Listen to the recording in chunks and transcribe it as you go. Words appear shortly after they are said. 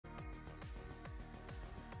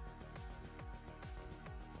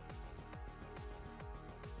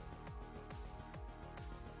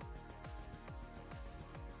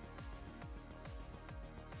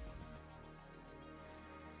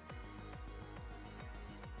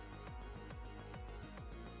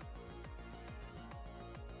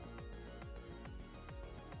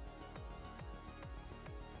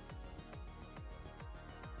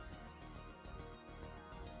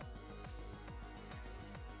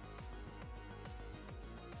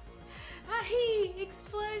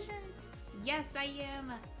Explosion! Yes, I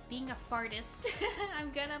am being a fartist.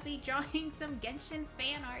 I'm gonna be drawing some Genshin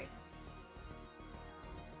fan art.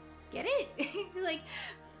 Get it? Like,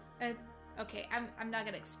 okay, I'm not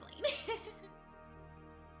gonna explain.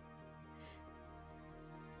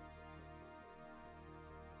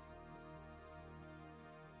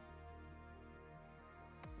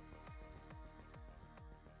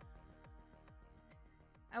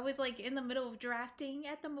 I was like in the middle of drafting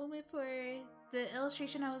at the moment for the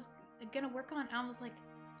illustration I was gonna work on. I was like,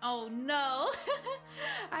 oh no,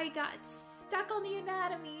 I got stuck on the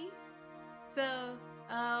anatomy. So,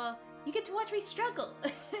 you get to watch me struggle.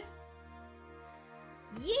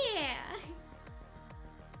 Yeah!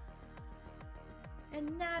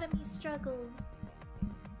 Anatomy struggles.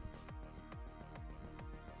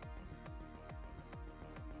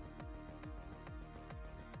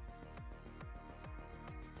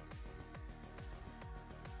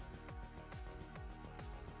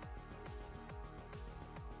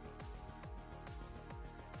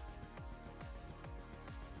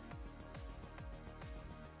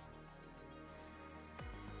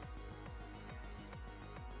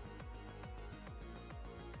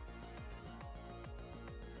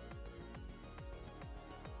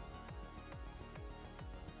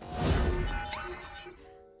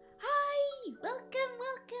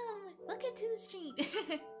 Welcome to the stream.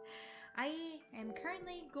 I am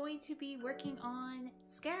currently going to be working on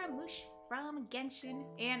Scaramouche from Genshin,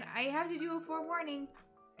 and I have to do a forewarning.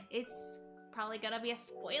 It's probably gonna be a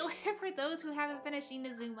spoiler for those who haven't finished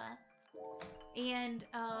Inazuma. And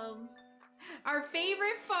our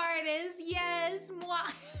favorite fart is, yes, moi.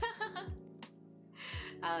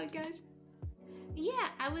 Oh gosh. Yeah,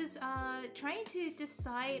 I was trying to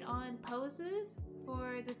decide on poses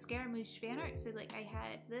for the Scaramouche fan art. So like I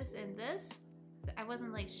had this and this. So I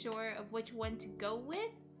wasn't like sure of which one to go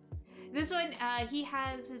with. This one, he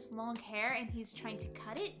has his long hair and he's trying to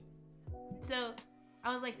cut it. So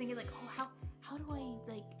I was like thinking like, oh, how do I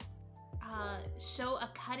like show a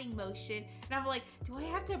cutting motion? And I'm like, do I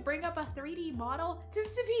have to bring up a 3D model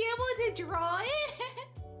just to be able to draw it?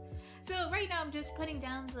 So right now I'm just putting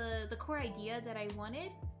down the core idea that I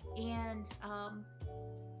wanted, and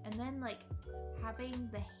then like having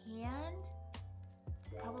the hand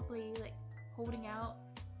probably like holding out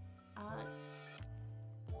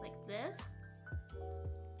like this,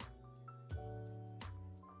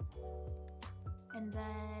 and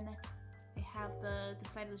then I have the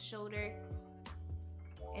side of the shoulder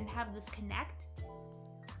and have this connect.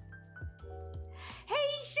 Hey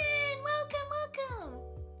Shin, welcome.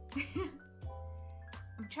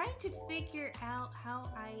 I'm trying to figure out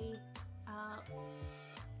how I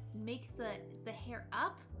make the hair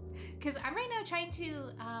up, because I'm right now trying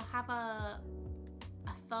to have a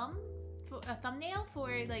thumbnail for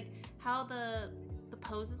like how the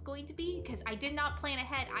pose is going to be, because I did not plan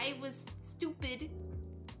ahead. I was stupid.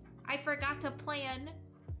 I forgot to plan.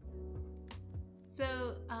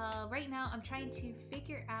 So right now I'm trying to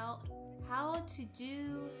figure out how to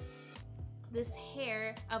do this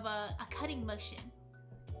hair of a cutting motion.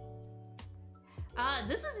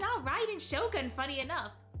 This is not Raiden Shogun, funny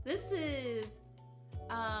enough. This is,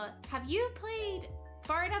 have you played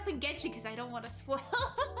far enough in Genshin? Because I don't want to spoil.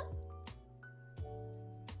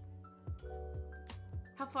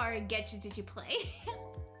 How far in Genshin did you play?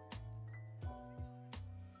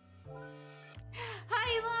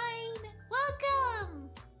 Hi, Line! Welcome!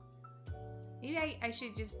 Maybe I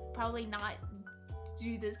should just probably not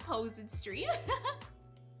do this pose in stream.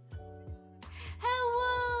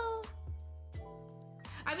 Hello!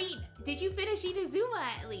 I mean, did you finish Inazuma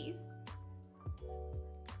at least?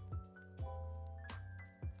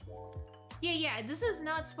 Yeah, this is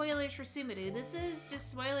not spoilers for Sumeru. This is just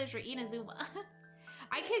spoilers for Inazuma.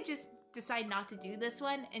 I could just decide not to do this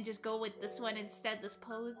one and just go with this one instead, this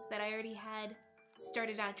pose that I already had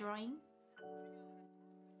started out drawing.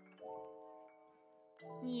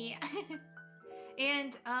 Yeah.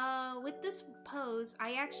 And with this pose,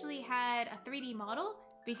 I actually had a 3D model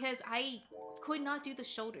because I could not do the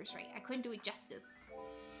shoulders right. I couldn't do it justice.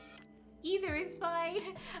 Either is fine.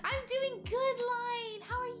 I'm doing good, Line.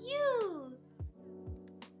 How are you?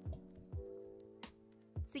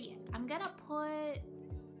 So yeah, I'm gonna put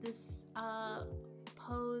this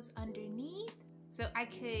pose underneath so I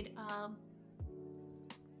could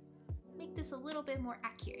make this a little bit more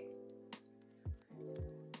accurate.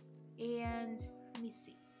 And let me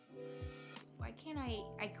see. Why can't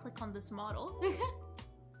I click on this model?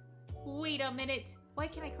 Wait a minute. Why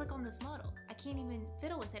can't I click on this model? I can't even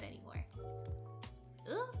fiddle with it anymore.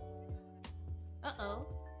 Ugh. Uh-oh.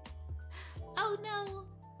 Oh no.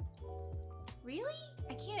 Really?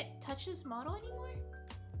 I can't touch this model anymore?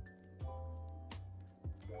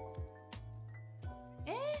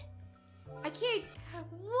 I can't.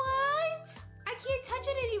 What? I can't touch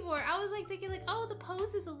it anymore. I was like thinking like, oh, the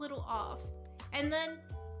pose is a little off. And then,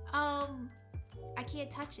 I can't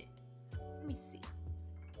touch it. Let me see.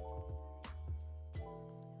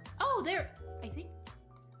 Oh, there. I think.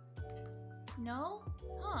 No?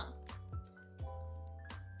 Huh.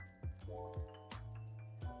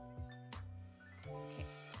 Okay.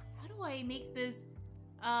 How do I make this,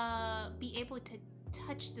 be able to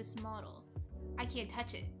touch this model? I can't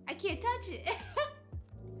touch it. I can't touch it.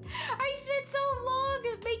 I spent so long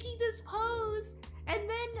making this pose. And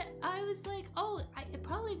then I was like, oh, I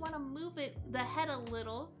probably want to move the head a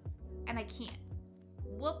little. And I can't.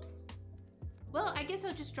 Whoops. Well, I guess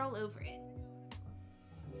I'll just draw over it.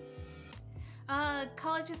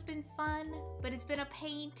 College has been fun, but it's been a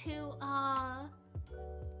pain too.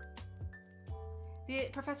 The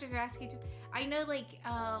professors are asking to. I know, like,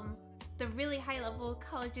 the really high level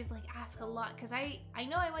colleges like ask a lot because I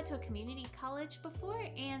know I went to a community college before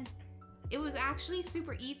and it was actually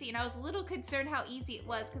super easy, and I was a little concerned how easy it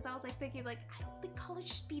was because I was like thinking like, I don't think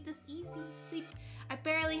college should be this easy. Like, I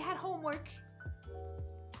barely had homework.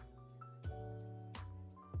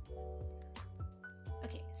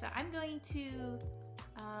 Okay, so I'm going to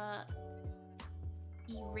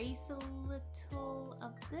erase a little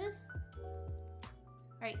of this.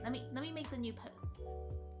 All right, let me make the new pose.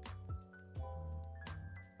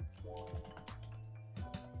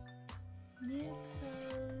 New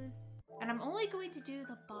pose. And I'm only going to do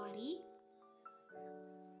the body.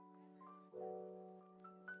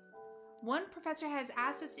 One professor has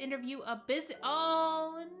asked us to interview a business.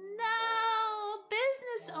 Oh no! A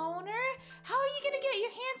business owner? How are you gonna get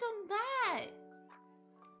your hands on that?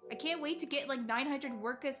 I can't wait to get like 900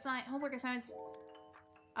 homework assignments.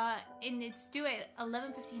 And it's due at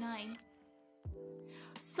 11:59.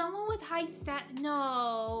 Someone with high stat?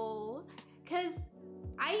 No, because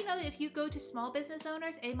I know if you go to small business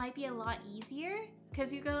owners, it might be a lot easier.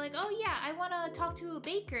 Because you go like, oh yeah, I want to talk to a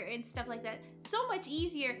baker and stuff like that. So much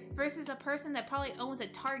easier versus a person that probably owns a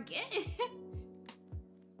Target.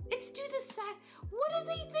 It's due the side. What do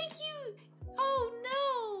they think you? Oh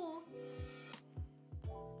no.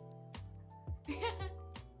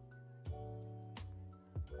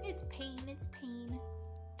 It's pain, it's pain.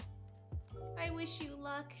 I wish you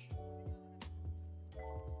luck.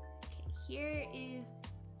 Okay, here is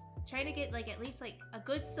trying to get like at least like a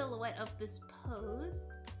good silhouette of this pose.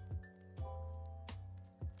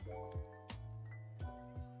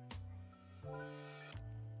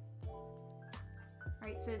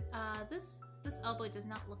 Alright, so this elbow does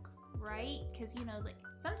not look right because, you know, like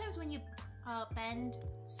sometimes when you bend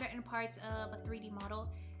certain parts of a 3D model,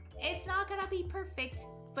 it's not gonna be perfect,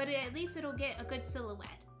 but at least it'll get a good silhouette.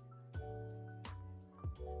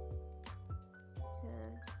 So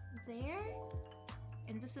there,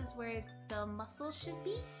 and this is where the muscle should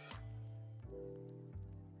be.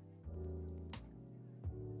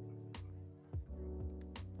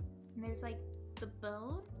 And there's like the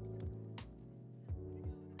bone.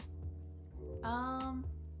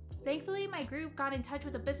 Thankfully my group got in touch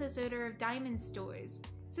with a business owner of diamond stores.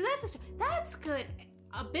 So that's good.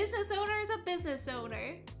 A business owner is a business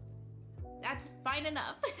owner. That's fine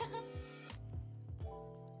enough.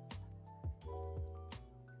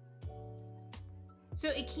 So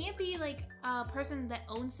it can't be like a person that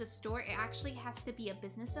owns the store. It actually has to be a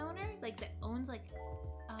business owner, like that owns like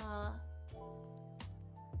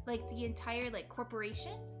the entire like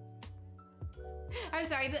corporation. I'm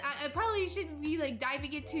sorry, I probably shouldn't be like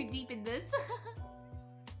diving in too deep in this.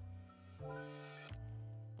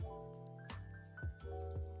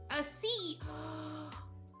 A C.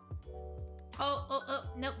 Oh,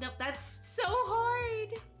 nope, that's so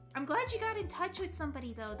hard. I'm glad you got in touch with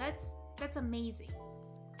somebody though. That's amazing.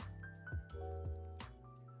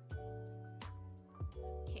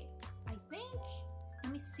 Okay, I think,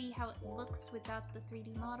 let me see how it looks without the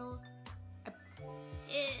 3D model.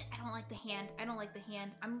 I don't like the hand. I don't like the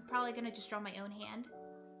hand. I'm probably gonna just draw my own hand.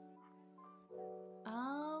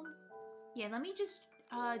 Yeah, let me just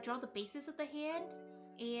draw the bases of the hand,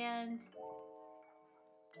 and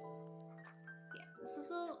yeah, this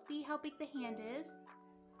will be how big the hand is,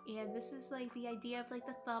 and this is like the idea of like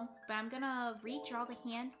the thumb, but I'm gonna redraw the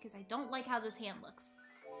hand because I don't like how this hand looks.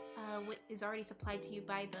 What is already supplied to you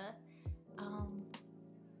by the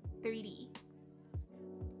 3D.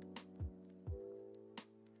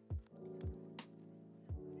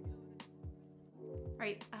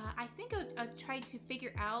 Alright, I think I'll try to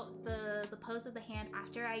figure out the pose of the hand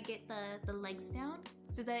after I get the legs down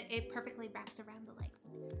so that it perfectly wraps around the legs.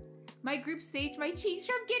 My group saved my cheeks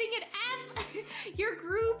from getting an F. Your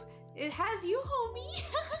group, it has you, homie.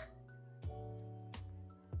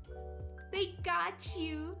 They got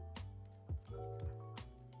you.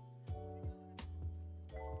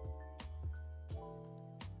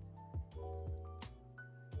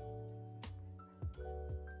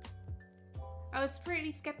 I was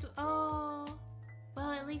pretty skeptical. Oh,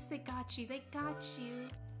 well, at least they got you. They got you.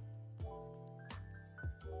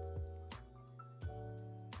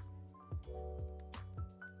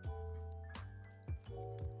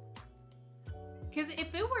 Because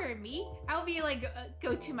if it were me, I would be like,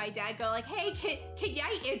 go to my dad, go like, hey, can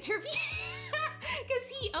I interview? Because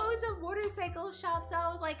he owns a motorcycle shop, so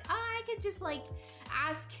I was like, oh, I could just like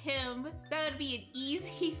ask him. That would be an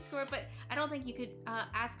easy score, but I don't think you could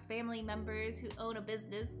ask family members who own a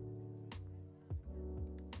business.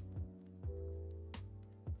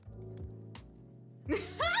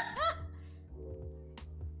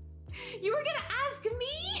 You were gonna ask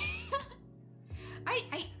me?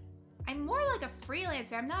 I'm more like a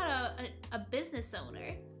freelancer. I'm not a business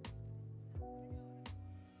owner.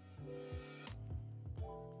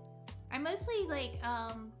 I mostly like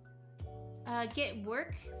get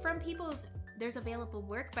work from people if there's available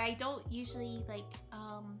work, but I don't usually like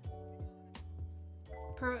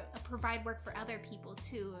provide work for other people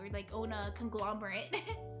too, or like own a conglomerate.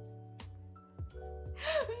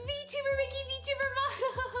 VTuber making VTuber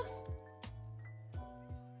models.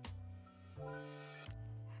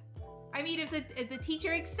 I mean, if the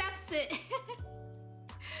teacher accepts it.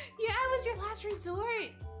 Yeah, it was your last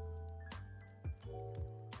resort.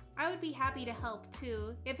 I would be happy to help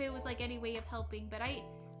too, if it was like any way of helping, but I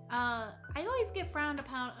always get frowned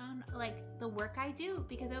upon on like the work I do,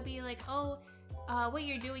 because it'll be like, oh, what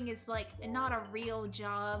you're doing is like not a real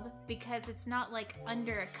job because it's not like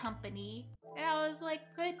under a company. And I was like,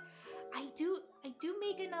 but I do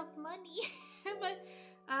make enough money. But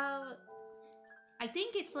I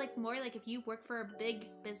think it's like more like if you work for a big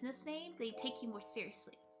business name, they take you more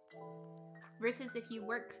seriously versus if you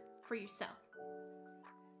work for yourself.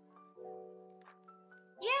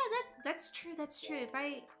 Yeah, that's true. That's true. If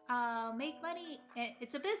I make money,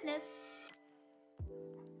 it's a business.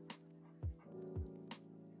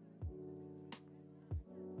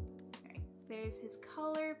 Alright, there's his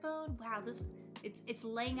collarbone. Wow, it's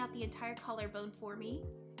laying out the entire collarbone for me.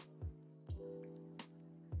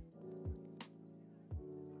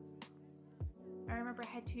 I remember I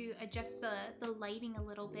had to adjust the lighting a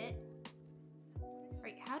little bit.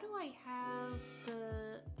 Right, how do I have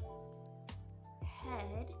the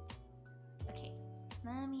head? Okay,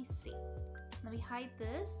 let me see. Let me hide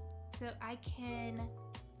this so I can...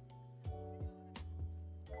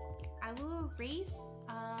 I will erase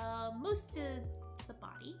most of the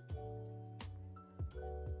body.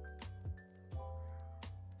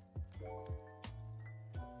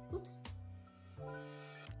 Oops.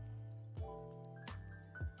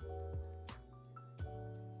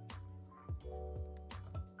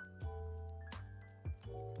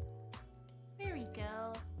 There we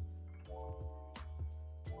go.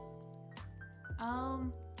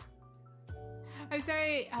 I'm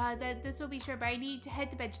sorry that this will be short, but I need to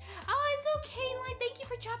head to bed. Oh, it's okay, Line. Thank you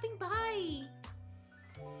for dropping by.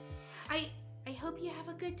 I hope you have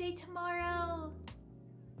a good day tomorrow.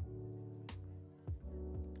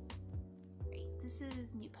 Right, this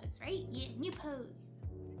is new pose, right? Yeah, new pose.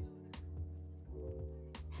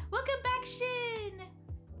 Welcome back, Shin.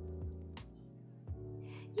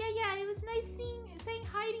 Yeah, it was nice saying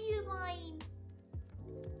hi to you, Line.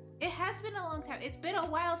 It has been a long time. It's been a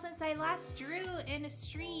while since I last drew in a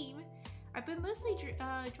stream. I've been mostly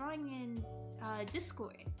drawing in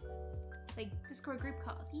Discord. Like Discord group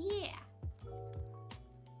calls. Yeah.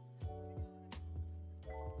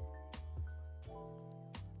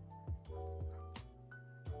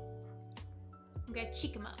 I'm gonna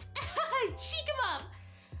cheek him up. Cheek him up!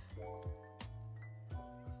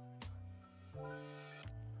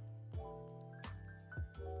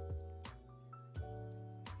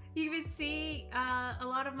 You've been seeing a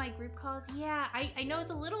lot of my group calls. Yeah, I know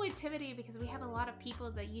it's a little intimidating because we have a lot of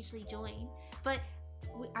people that usually join, but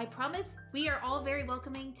I promise we are all very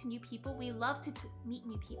welcoming to new people. We love to meet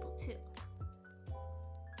new people too.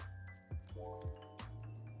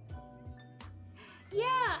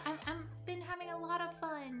 Yeah, I'm been having a lot of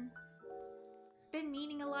fun. Been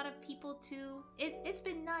meeting a lot of people too. It's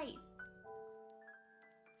been nice.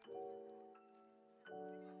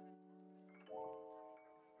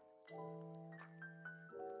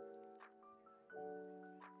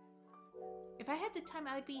 If I had the time,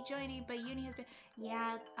 I would be joining, but uni has been...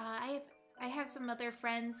 Yeah, I I have some other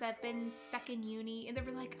friends that have been stuck in uni, and they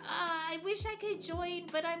were like, I wish I could join,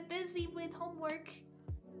 but I'm busy with homework.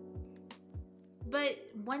 But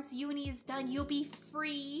once uni is done, you'll be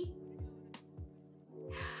free.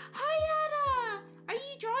 Hi, Anna! Are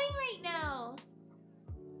you drawing right now?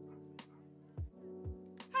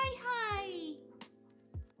 Hi.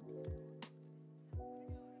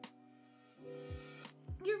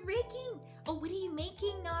 You're rigging. Oh, what are you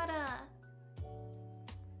making, Nada?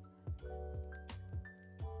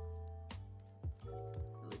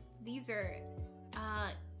 These are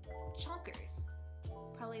chonkers.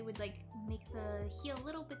 Probably would like make the heel a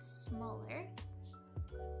little bit smaller.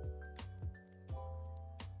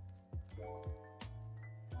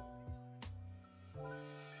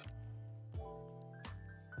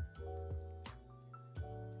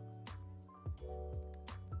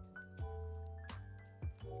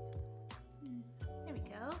 There we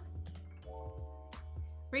go.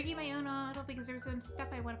 Rigging my own auto because there's some stuff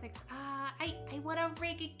I want to fix. I want to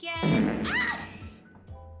rig again. Ah!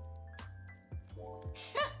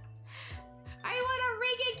 I want to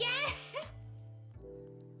rig again.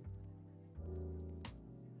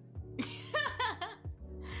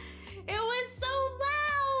 It was so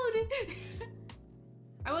loud.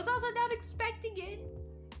 I was also not expecting it.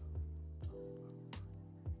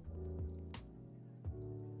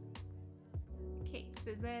 Okay,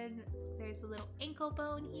 so then there's a little ankle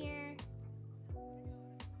bone here.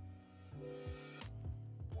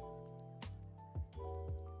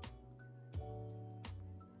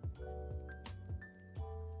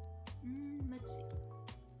 Let's see.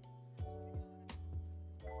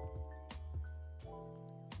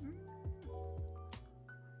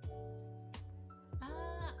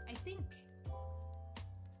 I think.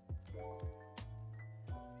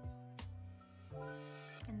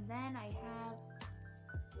 And then I have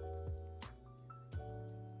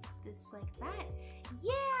this like that.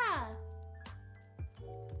 Yeah!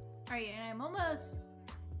 Alright, and I'm almost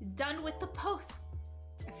done with the post.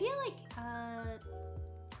 I feel like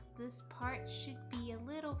this part should be a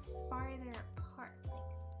little farther apart,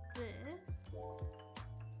 like this.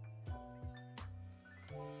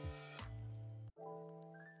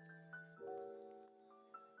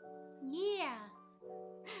 Yeah.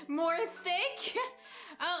 More thick?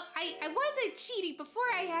 Oh, I wasn't cheating. Before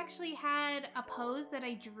I actually had a pose that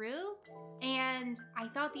I drew and I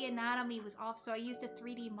thought the anatomy was off, so I used a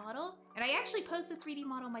 3D model. And I actually posted a 3D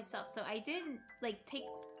model myself, so I didn't like take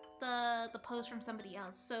the pose from somebody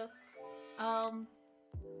else. So,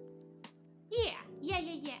 yeah.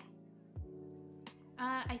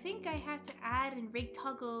 I think I have to add and rig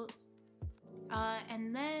toggles.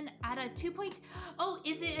 And then add a 2 point. Oh,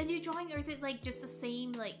 is it a new drawing or is it like just the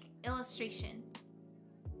same like illustration?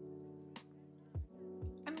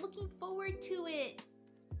 I'm looking forward to it.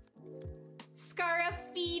 Scara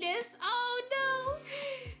fetus. Oh no!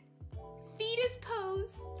 Fetus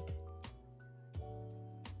pose.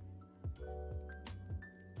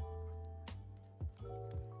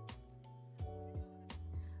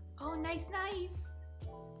 Oh, nice.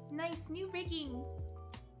 Nice new rigging.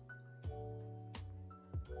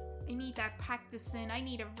 I need that practice in. I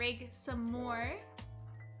need to rig some more.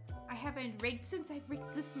 I haven't rigged since I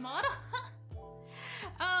rigged this model.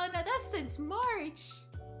 Oh no, that's since March.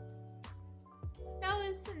 That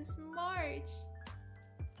was since March.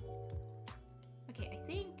 Okay, I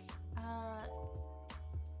think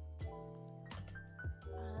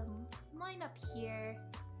line up here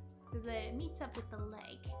so that it meets up with the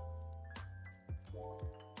leg.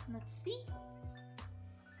 Let's see.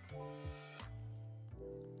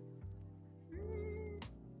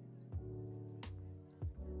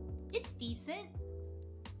 It's decent.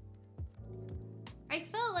 I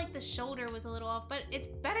felt like the shoulder was a little off, but it's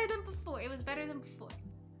better than before. It was better than before.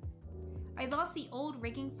 I lost the old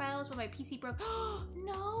rigging files when my PC broke. Oh,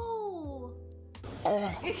 no!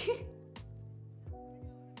 Oh,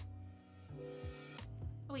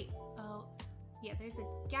 wait. Oh, yeah, there's a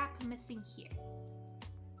gap missing here.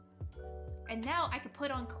 And now I could put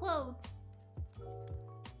on clothes.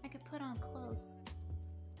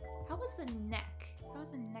 How was the neck? How is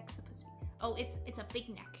the neck supposed to be? Oh, it's a big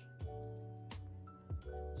neck.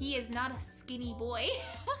 He is not a skinny boy.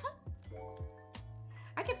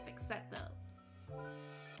 I can fix that though.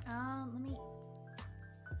 Let me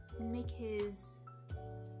make his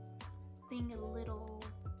thing a little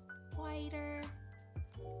wider.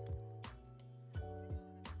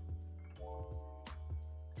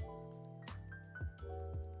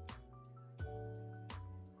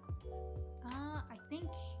 I think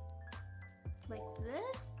like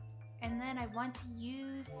this, and then I want to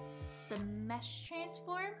use the mesh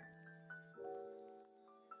transform.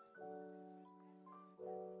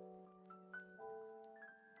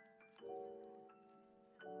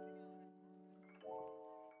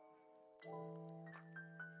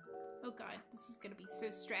 god, this is gonna be so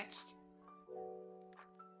stretched.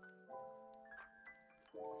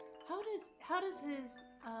 How does his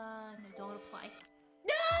no, don't apply.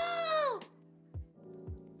 No!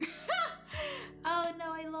 Oh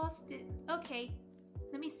no, I lost it. Okay.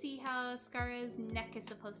 Let me see how Scarra's neck is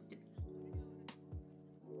supposed to be.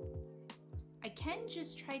 I can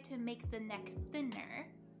just try to make the neck thinner.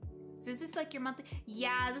 So is this like your monthly?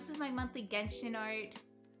 Yeah, this is my monthly Genshin art.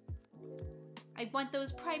 I want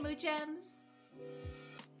those Primo Gems.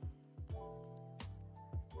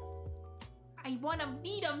 I want to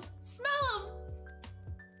meet them, smell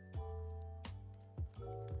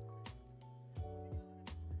them.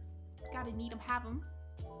 Gotta need them, have them.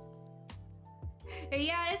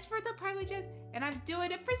 Yeah, it's for the Primo Gems, and I'm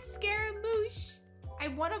doing it for Scaramouche. I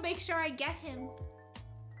want to make sure I get him.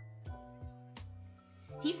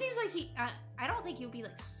 He seems like I don't think he'll be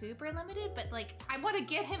like super limited, but like I want to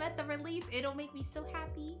get him at the release. It'll make me so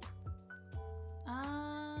happy.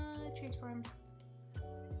 Transform.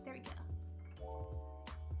 There we go.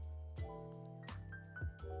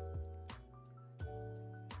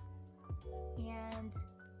 And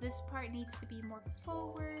this part needs to be more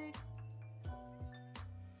forward.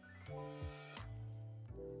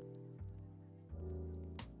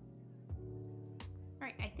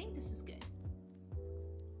 Alright, I think this is good.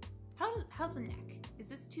 How's the neck? Is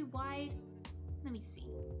this too wide? Let me see.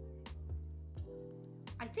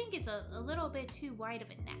 I think it's a little bit too wide of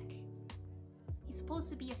a neck. He's supposed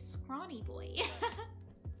to be a scrawny boy.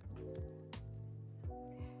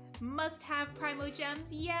 Must have Primo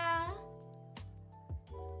Gems, yeah.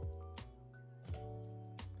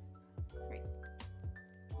 Right.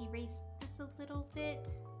 Erase this a little bit.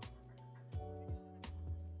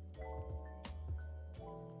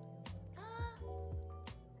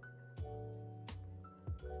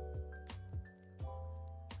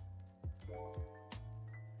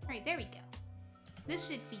 Alright, there we go. This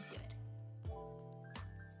should be good.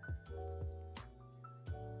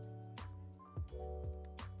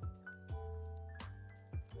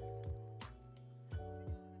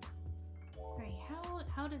 Alright,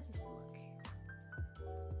 how does this look?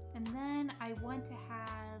 And then I want to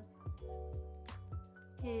have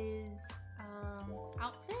his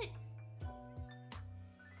outfit.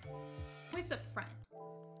 Where's the front?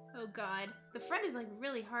 Oh god, the front is like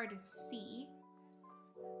really hard to see.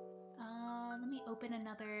 Let me open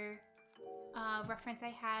another reference I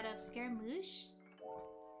had of Scaramouche.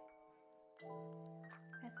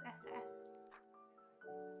 SSS.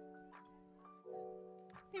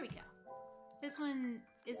 There we go. This one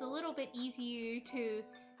is a little bit easier to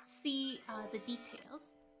see the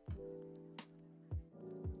details.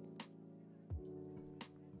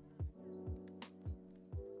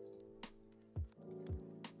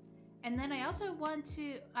 And then I also want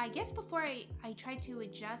to, I guess before I try to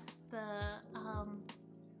adjust the,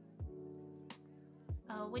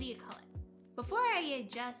 what do you call it? Before I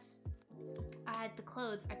adjust the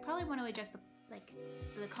clothes, I probably want to adjust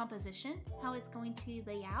the composition, how it's going to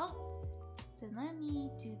lay out. So let me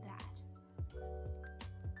do that.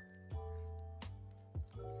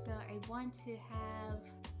 So I want to have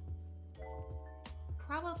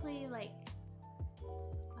probably like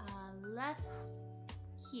less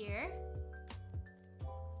here.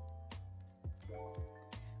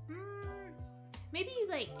 Maybe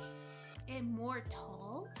like a more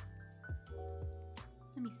tall.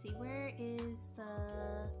 Let me see, where is the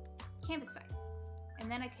canvas size?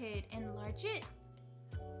 And then I could enlarge it.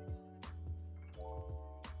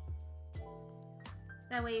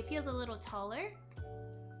 That way it feels a little taller.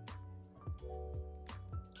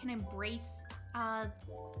 Can embrace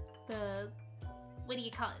the, what do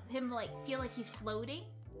you call it? Him like feel like he's floating.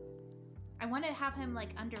 I want to have him like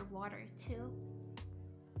underwater too.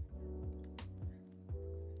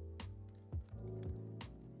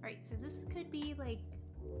 Alright, so this could be like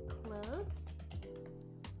clothes.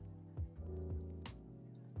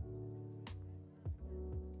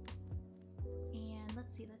 And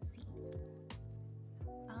let's see.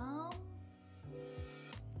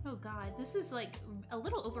 Oh god, this is like a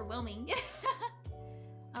little overwhelming.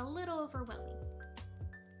 A little overwhelming.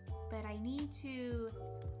 But I need to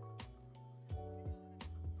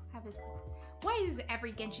have his... Why is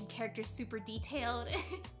every Genshin character super detailed?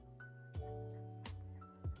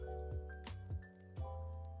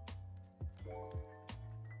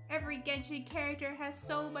 Every Genshin character has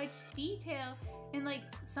so much detail. And like,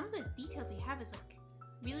 some of the details he have is like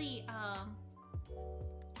really,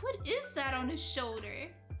 what is that on his shoulder?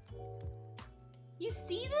 You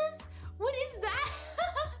see this? What is that?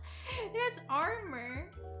 That's armor.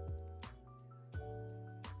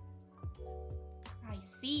 I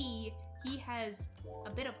see. he has a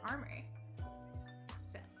bit of armor.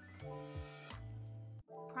 So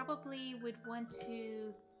probably would want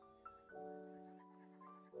to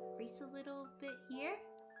increase a little bit here.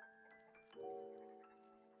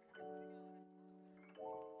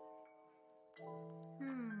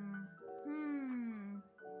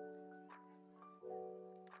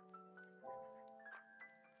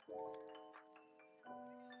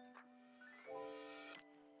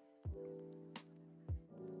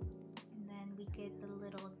 And then we get the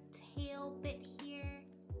little tail bit here.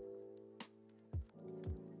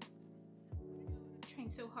 I'm trying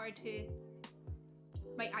so hard to...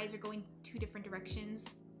 My eyes are going 2 different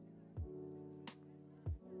directions.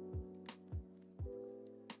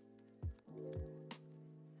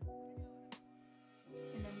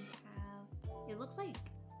 And then we have... It looks like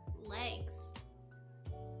legs.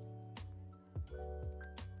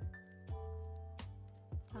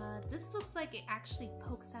 This looks like it actually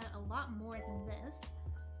pokes out a lot more than this.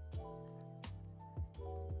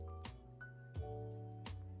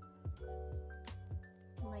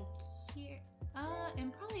 Like here.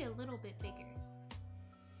 And probably a little bit bigger.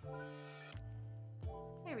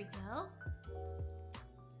 There we go.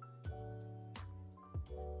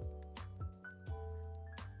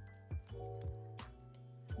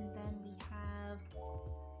 And then we have,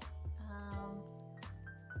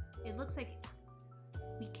 it looks like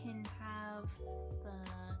we can have the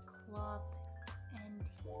cloth and,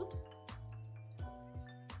 oops,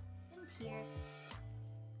 and here.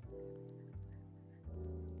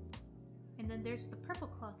 And then there's the purple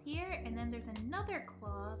cloth here, and then there's another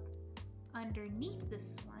cloth underneath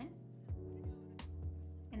this one.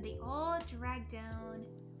 And they all drag down.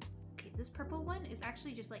 Okay, this purple one is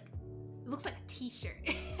actually just like, it looks like a t-shirt.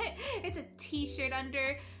 It's a t-shirt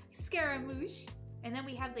under Scaramouche. And then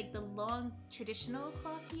we have like the long traditional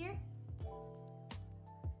cloth here.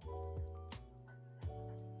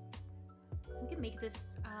 We can make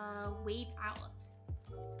this wave out.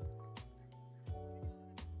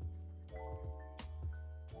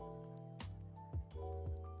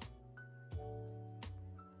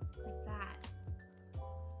 Like that.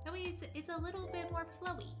 That way it's a little bit more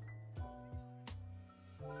flowy.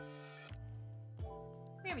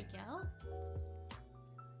 There we go.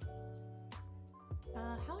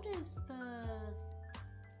 How does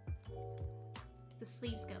the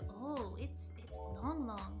sleeves go? Oh, it's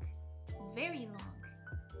long, very long.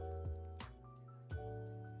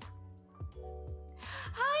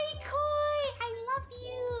 Hi, Koi! I love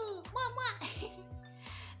you! Mama!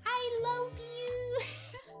 I love you!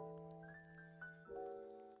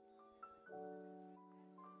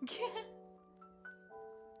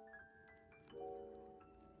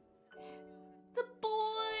 The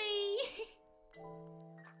boy!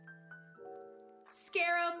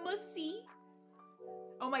 Scaramouche.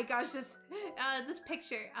 Oh my gosh, this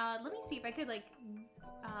picture. Let me see if I could like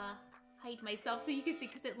hide myself so you can see,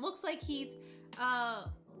 because it looks like he's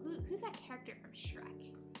who's that character from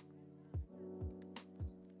Shrek?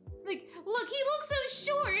 Like, look, he looks so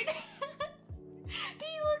short.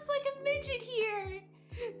 He looks like a midget here.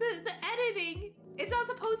 The editing, it's not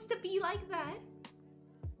supposed to be like that.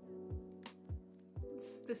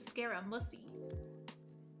 It's the Scaramouche.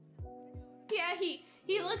 Yeah, he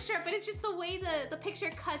looks short, but it's just the way the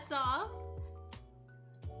picture cuts off.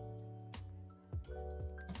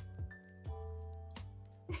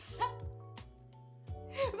 But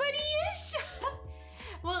he is short.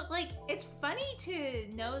 Well, like, it's funny to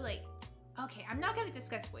know, like, okay, I'm not gonna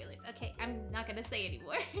discuss spoilers. Okay, I'm not gonna say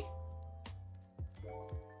anymore.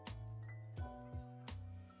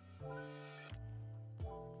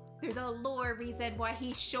 There's a lore reason why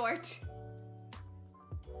he's short.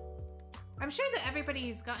 I'm sure that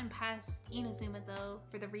everybody's gotten past Inazuma though,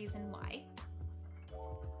 for the reason why.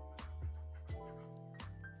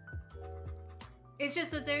 It's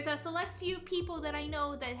just that there's a select few people that I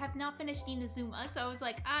know that have not finished Inazuma, so I was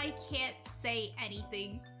like, I can't say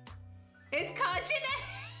anything. It's Kajina!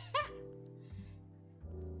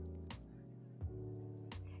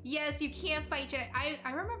 Yes, you can't fight genetic.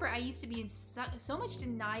 I remember I used to be in so much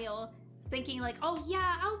denial, thinking like, oh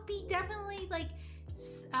yeah, I'll be definitely like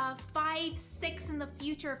 5'6" in the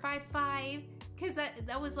future, 5'5", because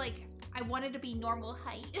that was like, I wanted to be normal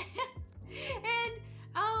height. And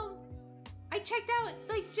I checked out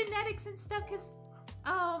like genetics and stuff, because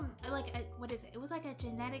what is it? It was like a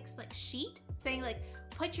genetics like sheet saying like,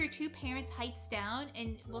 put your 2 parents' heights down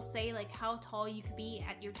and we'll say like how tall you could be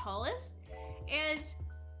at your tallest. And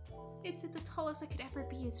it's the tallest I could ever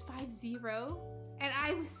be is 5'0", and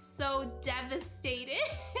I was so devastated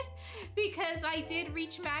because I did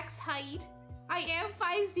reach max height. I am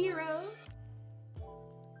 5'0".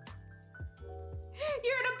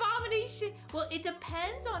 You're an abomination. Well, it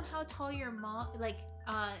depends on how tall your mom, like,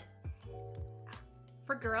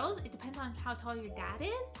 for girls, it depends on how tall your dad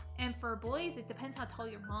is. And for boys, it depends how tall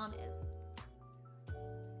your mom is.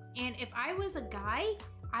 And if I was a guy,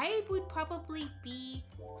 I would probably be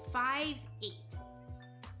 5'8".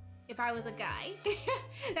 If I was a guy.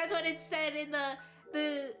 That's what it said in the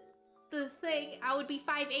thing. I would be 5'8".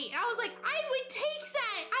 I was like, I would take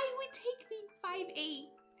that. I would take being 5'8".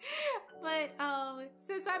 But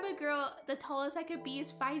since I'm a girl, the tallest I could be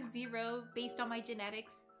is 5'0" based on my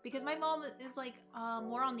genetics. Because my mom is like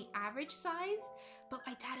more on the average size, but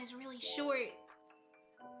my dad is really short.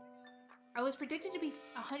 I was predicted to be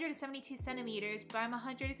 172 centimeters, but I'm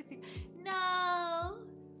 160. No!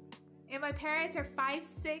 And my parents are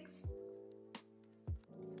 5'6".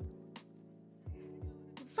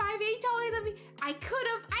 5'8" taller than me. I could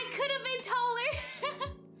have been taller.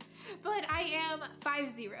 But I am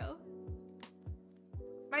 5'0".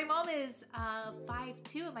 My mom is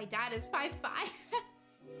 5'2" and my dad is 5'5".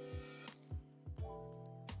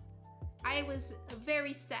 I was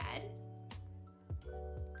very sad.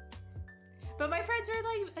 But my friends were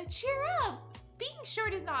like, cheer up! Being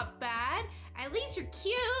short is not bad. At least you're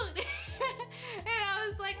cute. And I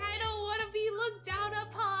was like, I don't want to be looked down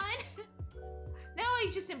upon. Now I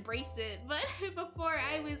just embrace it. But before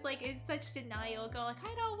I was like in such denial, going like,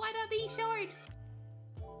 I don't want to be short.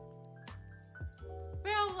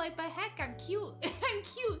 But I'm like, but heck, I'm cute. I'm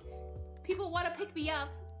cute. People want to pick me up.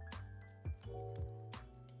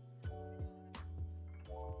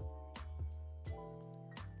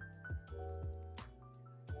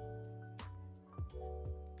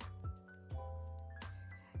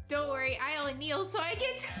 Don't worry, I only kneel so I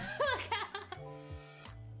get to look.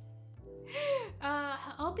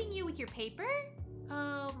 Helping you with your paper?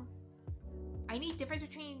 I need difference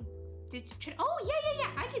between oh yeah,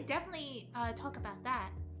 I could definitely talk about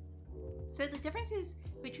that. So the differences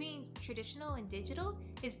between traditional and digital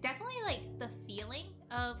is definitely like the feeling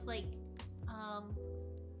of like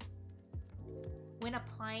when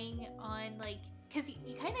applying on like, because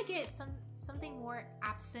you kind of get something more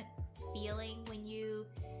absent feeling when you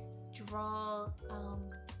draw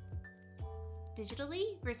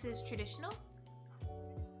digitally versus traditional.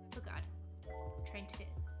 Oh god, I'm trying to hit.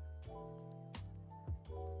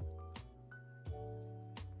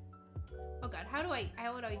 Oh god, how do I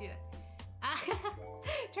do that?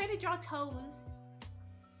 Trying to draw toes.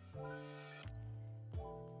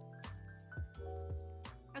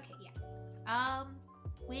 Okay, yeah.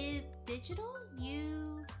 With digital,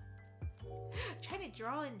 trying to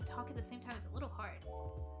draw and talk at the same time is a little hard.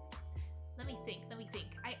 Let me think.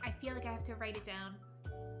 I feel like I have to write it down.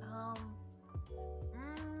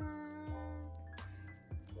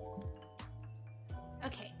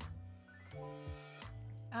 Okay.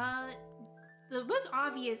 The most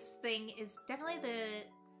obvious thing is definitely the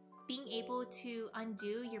being able to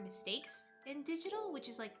undo your mistakes in digital, which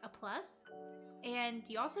is like a plus. And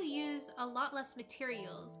you also use a lot less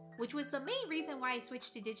materials, which was the main reason why I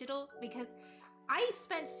switched to digital, because I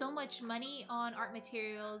spent so much money on art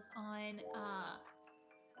materials on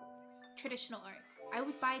traditional art. I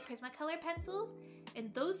would buy Prismacolor pencils,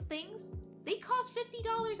 and those things, they cost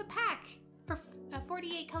 $50 a pack for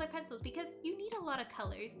 48 color pencils, because you need a lot of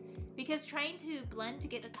colors, because trying to blend to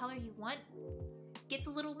get a color you want gets a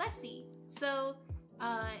little messy. So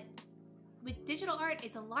with digital art,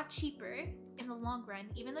 it's a lot cheaper in the long run.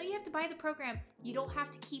 Even though you have to buy the program, you don't have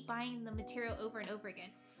to keep buying the material over and over again.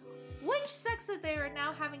 Which sucks that they are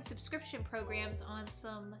now having subscription programs on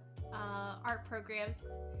some art programs.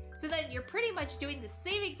 So then you're pretty much doing the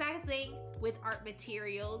same exact thing with art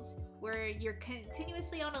materials, where you're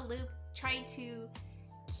continuously on a loop trying to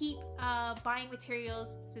keep buying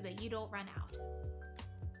materials so that you don't run out.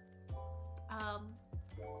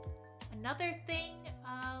 Another thing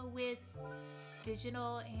with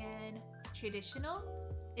digital and traditional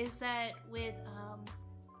is that with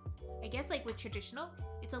I guess like with traditional,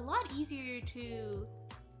 it's a lot easier to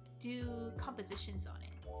do compositions on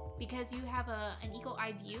it, because you have an eagle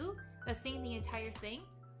eye view of seeing the entire thing,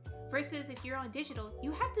 versus if you're on digital,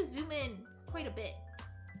 you have to zoom in quite a bit.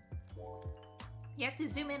 You have to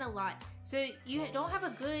zoom in a lot, so you don't have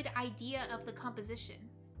a good idea of the composition.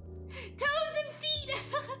 Toes and feet!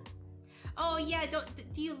 Oh yeah,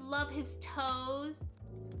 do you love his toes?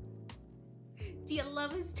 Do you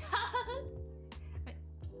love his toes?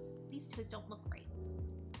 These toes don't look right.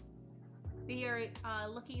 They are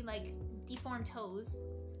looking like deformed toes.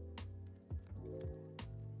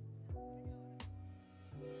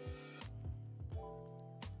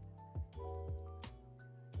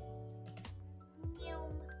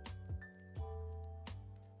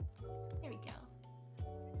 There we go.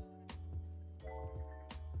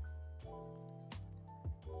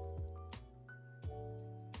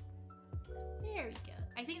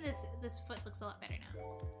 think this foot looks a lot better now.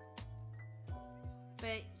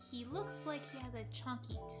 But he looks like he has a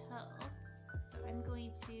chunky toe. So I'm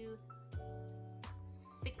going to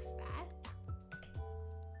fix that.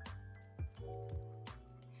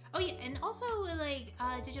 Oh yeah, and also with like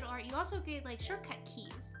digital art, you also get like shortcut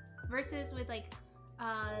keys versus with like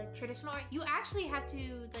traditional art, you actually have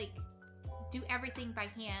to like do everything by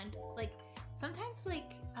hand. Like sometimes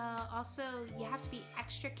like also you have to be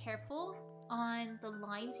extra careful on the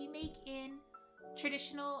lines you make in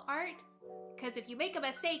traditional art, because if you make a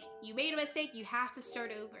mistake, you made a mistake, you have to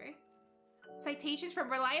start over. Citations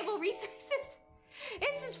from reliable resources.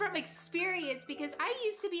 This is from experience, because I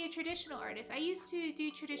used to be a traditional artist. I used to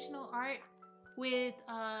do traditional art with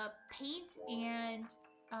paint and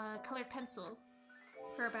colored pencil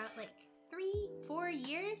for about like 3-4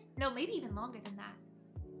 years. No, maybe even longer than that.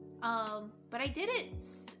 But I did it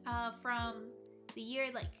from the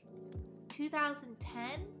year like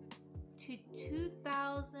 2010 to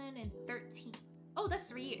 2013. Oh, that's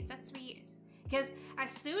 3 years. That's 3 years. Because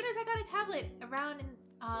as soon as I got a tablet around in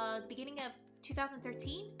the beginning of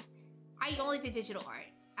 2013, I only did digital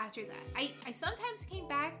art after that. I sometimes came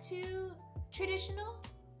back to traditional,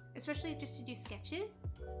 especially just to do sketches.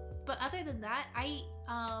 But other than that, I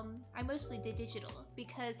mostly did digital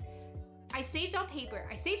because I saved on paper,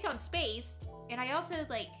 I saved on space, and I also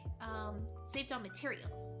like saved on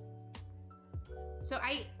materials. So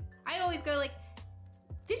I always go like,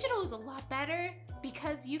 digital is a lot better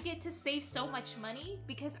because you get to save so much money,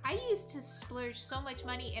 because I used to splurge so much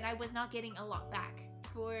money and I was not getting a lot back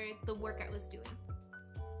for the work I was doing.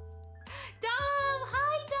 Dom!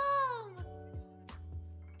 Hi, Dom!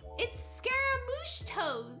 It's Scaramouche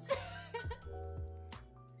toes!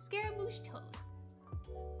 Scaramouche toes.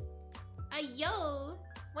 Yo!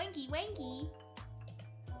 Wanky wanky!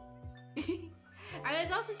 I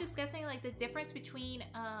was also discussing like the difference between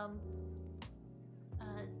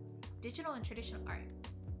digital and traditional art.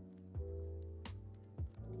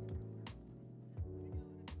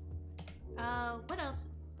 What else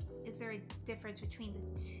is there a difference between the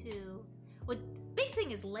two? Well, big thing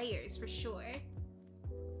is layers for sure.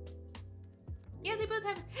 Yeah, they both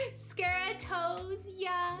have Scaratos,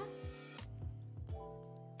 yeah.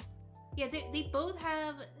 Yeah, they both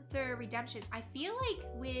have their redemptions. I feel like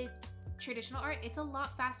with traditional art, it's a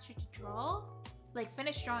lot faster to draw, like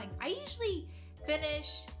finish drawings. I usually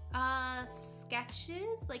finish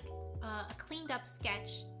sketches, like a cleaned up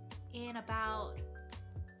sketch in about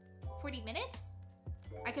 40 minutes.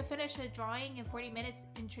 I could finish a drawing in 40 minutes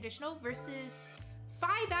in traditional versus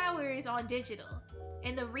 5 hours on digital.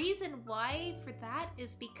 And the reason why for that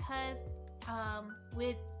is because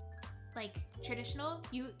with like traditional,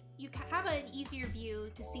 you have an easier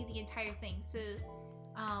view to see the entire thing. So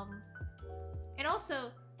and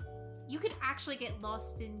also you could actually get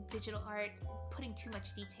lost in digital art putting too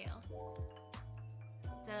much detail.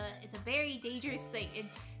 It's a very dangerous thing, and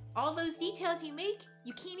all those details you make,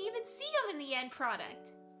 you can't even see them in the end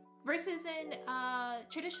product. Versus in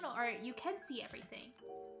traditional art, you can see everything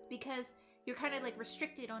because you're kind of like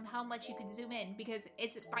restricted on how much you can zoom in because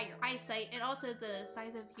it's by your eyesight and also the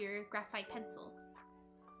size of your graphite pencil.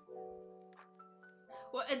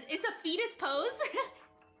 Well, it's a fetus pose.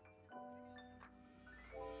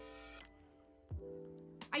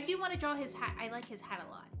 I do want to draw his hat. I like his hat a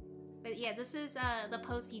lot. But yeah, this is the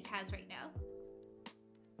pose he has right now.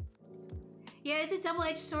 Yeah, it's a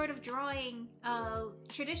double-edged sword of drawing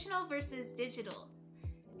traditional versus digital.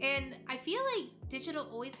 And I feel like digital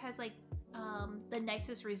always has like the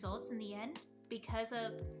nicest results in the end because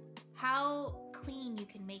of how clean you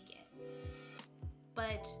can make it.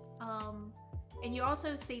 But and you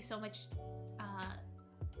also save so much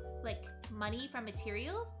like money from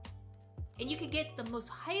materials, and you can get the most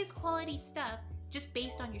highest quality stuff just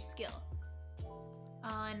based on your skill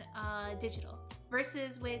on digital.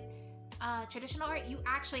 Versus with traditional art, you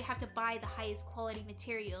actually have to buy the highest quality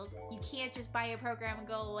materials. You can't just buy a program and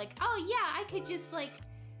go like, oh yeah, I could just like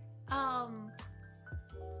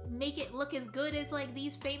make it look as good as like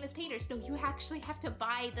these famous painters. No, you actually have to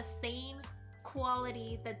buy the same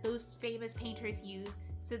quality that those famous painters use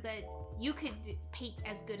so that you could paint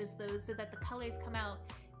as good as those, so that the colors come out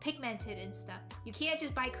pigmented and stuff. You can't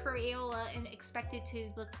just buy Crayola and expect it to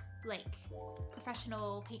look like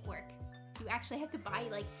professional paintwork. You actually have to buy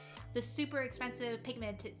like the super expensive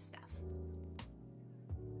pigmented stuff.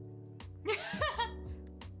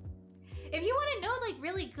 If you want to know like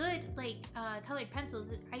really good like colored pencils,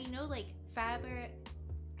 I know like I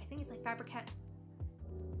think it's like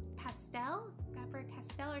Faber-Castell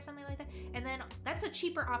or something like that. And then that's a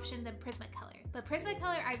cheaper option than Prismacolor. But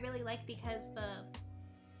Prismacolor I really like because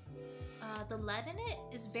the lead in it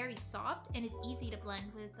is very soft and it's easy to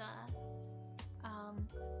blend with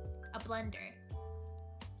a blender.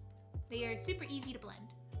 They are super easy to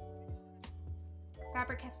blend.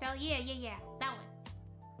 Faber-Castell, yeah, that one.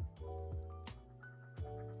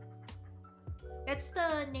 That's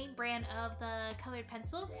the name brand of the colored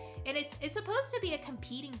pencil, and it's supposed to be a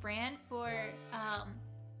competing brand for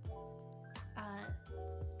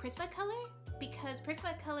Prismacolor, because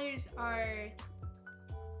Prismacolors are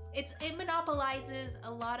it monopolizes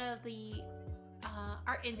a lot of the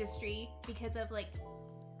art industry because of like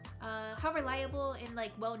how reliable and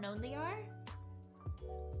like well known they are.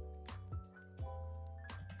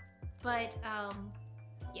 But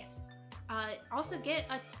yes, also get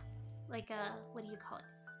a like a, what do you call it?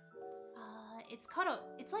 It's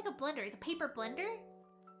like a blender. It's a paper blender.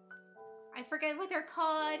 I forget what they're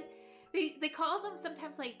called. They call them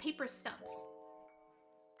sometimes like paper stumps.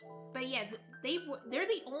 But yeah, they're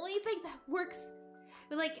the only thing that works.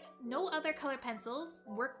 Like no other color pencils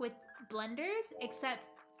work with blenders except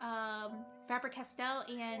Faber-Castell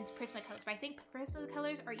and Prismacolors. But I think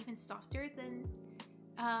Prismacolors are even softer than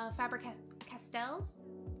Faber-Castells.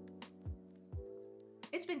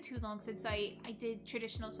 It's been too long since I did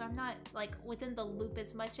traditional, so I'm not like within the loop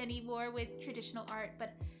as much anymore with traditional art,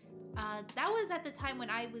 but that was at the time when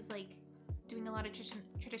I was like doing a lot of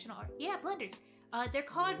traditional art. Yeah, blenders. They're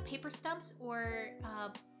called paper stumps, or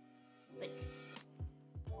like,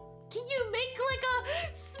 can you make like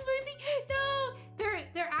a smoothie? No,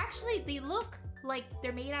 they're actually, they look like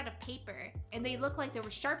they're made out of paper, and they look like they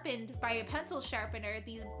were sharpened by a pencil sharpener,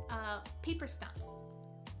 these paper stumps.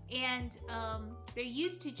 And they're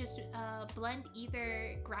used to just blend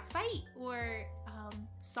either graphite or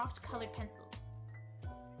soft colored pencils.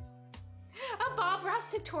 A Bob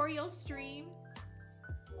Ross tutorial stream.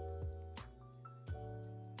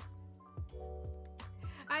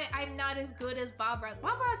 I'm not as good as Bob Ross.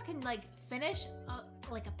 Bob Ross can like finish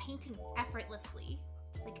like a painting effortlessly.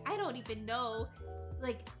 Like I don't even know.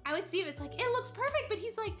 Like I would see him, it's like, it looks perfect, but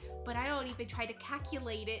he's like, but I don't even try to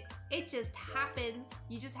calculate it. It just happens.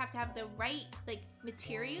 You just have to have the right like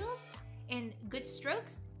materials and good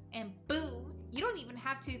strokes, and boom. You don't even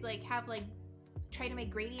have to like have like try to make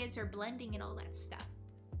gradients or blending and all that stuff.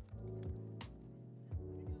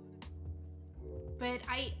 But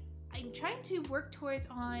I'm trying to work towards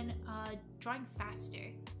on drawing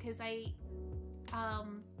faster, because I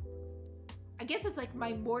guess it's like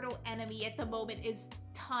my mortal enemy at the moment is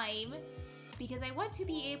time, because I want to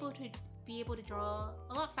be able to draw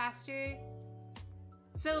a lot faster.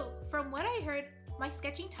 So from what I heard, my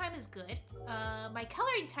sketching time is good. My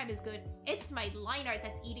coloring time is good. It's my line art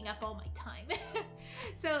that's eating up all my time.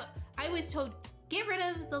 So I was told, get rid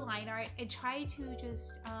of the line art and try to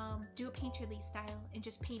just do a painterly style and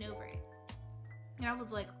just paint over it. And I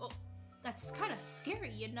was like, oh, that's kind of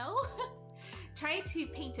scary, you know? Trying to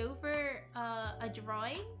paint over a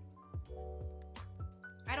drawing,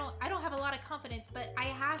 I don't have a lot of confidence, but I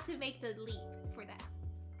have to make the leap for that.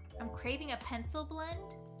 I'm craving a pencil blend.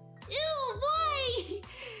 Ew, why?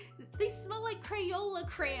 They smell like Crayola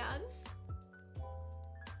crayons.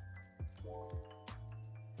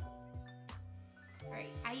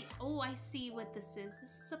 Alright, I see what this is.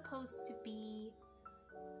 This is supposed to be...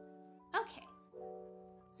 Okay.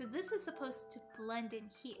 So this is supposed to blend in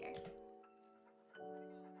here.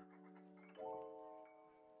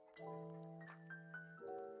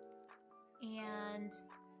 And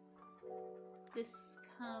this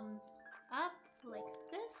comes up like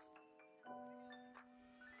this.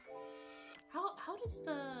 How does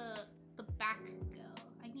the back go?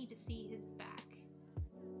 I need to see his back.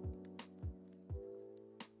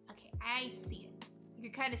 Okay, I see it. You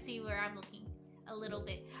can kind of see where I'm looking a little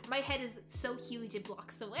bit. My head is so huge it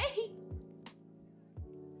blocks away.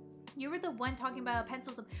 You were the one talking about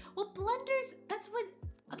pencils. Well, blenders, that's what...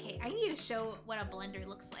 Okay, I need to show what a blender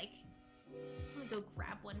looks like. Let me go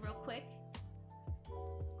grab one real quick.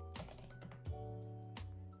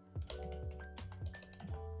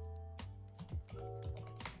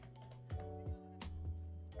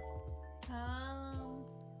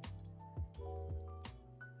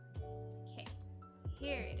 Okay,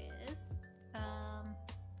 here it is.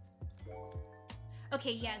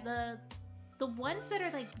 Okay, yeah, the ones that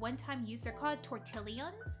are like one-time use, they're called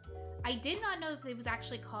tortillions. I did not know if it was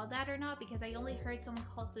actually called that or not, because I only heard someone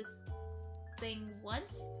call this thing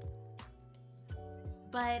once.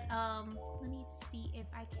 But let me see if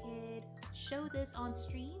I could show this on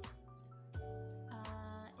stream.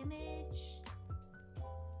 Image.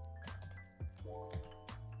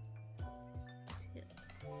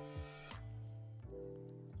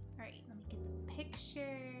 Alright, let me get the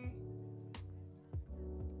picture.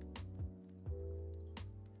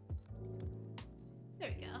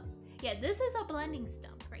 Yeah, this is a blending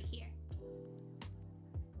stump right here.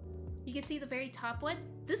 You can see the very top one.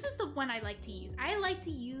 This is the one I like to use. I like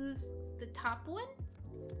to use the top one.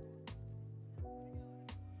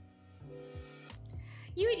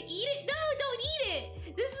 You would eat it? No, don't eat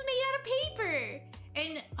it! This is made out of paper!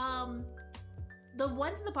 And, the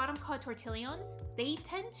ones at the bottom called tortillons, they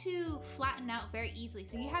tend to flatten out very easily,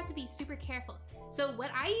 so you have to be super careful. So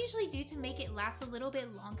what I usually do to make it last a little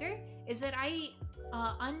bit longer is that I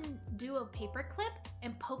undo a paper clip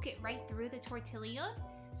and poke it right through the tortillon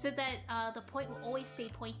so that the point will always stay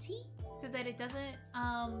pointy so that it doesn't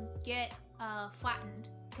get flattened,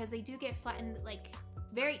 because they do get flattened like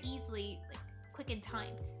very easily, like quick in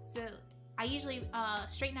time. So I usually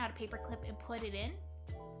straighten out a paper clip and put it in.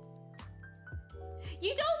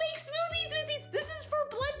 You don't make smoothies with these! This is for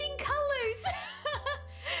blending colors!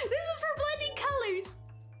 This is for blending colors!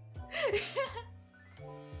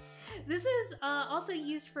 This is also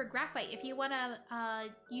used for graphite. If you want to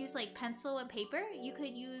use like pencil and paper, you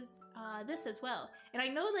could use this as well. And I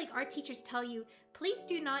know like art teachers tell you, please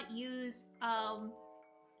do not use,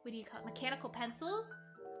 what do you call it? Mechanical pencils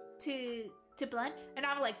to blend. And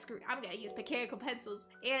I'm like, screw it, I'm gonna use mechanical pencils.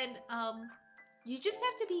 And you just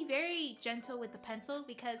have to be very gentle with the pencil,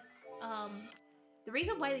 because the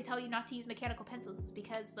reason why they tell you not to use mechanical pencils is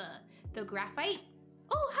because the graphite.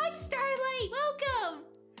 Oh, hi Starlight, welcome!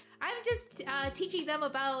 I'm just teaching them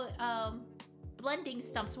about blending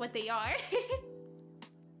stumps, what they are.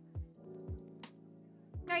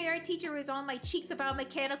 Our teacher was on my cheeks about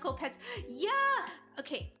mechanical pencils. Yeah!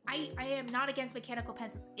 Okay, I am not against mechanical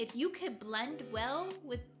pencils. If you could blend well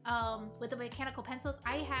with the mechanical pencils,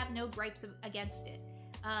 I have no gripes against it.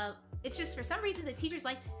 It's just for some reason the teachers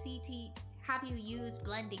like to have you use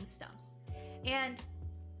blending stumps. And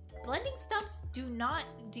blending stumps do not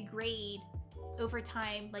degrade over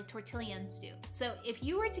time like tortillons do. So if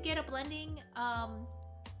you were to get a blending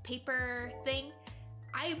paper thing,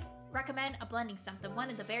 I recommend a blending stump, the one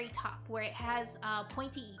at the very top where it has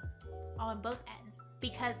pointy on both ends,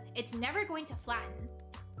 because it's never going to flatten.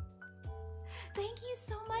 Thank you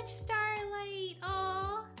so much, Starlight.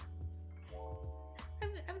 Aw,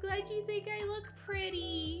 I'm glad you think I look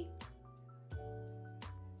pretty.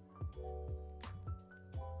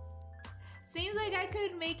 Seems like I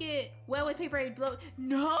could make it well with paper and blow.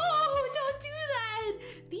 No, don't do that.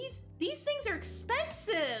 These things are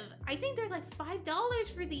expensive. I think they're like $5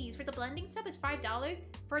 for these. For the blending stuff, it's $5.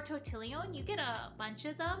 For a tortillon, you get a bunch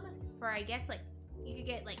of them for, I guess, like, you could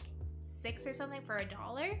get like 6 or something for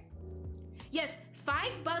 $1. Yes,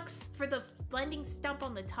 $5 for the blending stump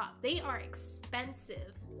on the top. They are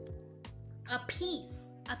expensive. A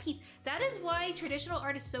piece. That is why traditional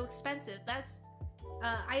art is so expensive. That's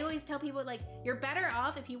I always tell people, like, you're better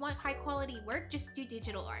off if you want high quality work, just do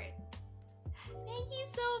digital art. Thank you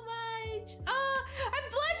so much. Oh, I'm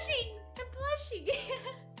blushing.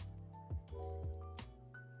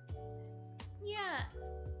 Yeah.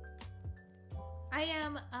 I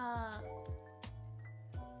am,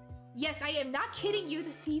 yes, I am not kidding you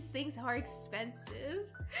that these things are expensive.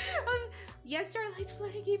 Yes, Starlight's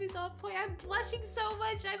floating game is on point. I'm blushing so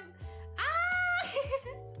much. I'm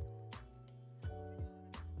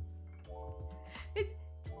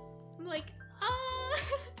like,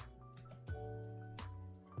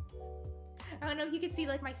 I don't know if you can see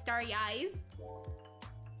like my starry eyes.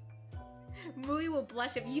 Mui will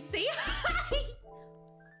blush if you say hi.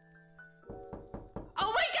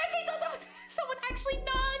 Oh my gosh, I thought that was someone actually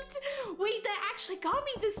knocked. Wait, that actually got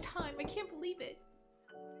me this time. I can't believe it.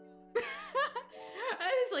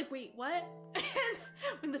 I was like, wait, what? And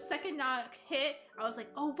when the second knock hit, I was like,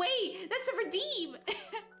 oh wait, that's a redeem.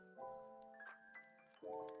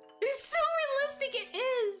 It's so realistic, it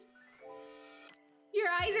is! Your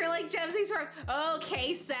eyes are like gems, they spark.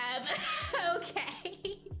 Okay, Seb.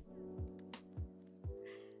 Okay.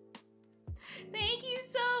 Thank you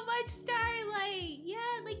so much, Starlight.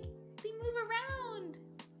 Yeah, like, they move around.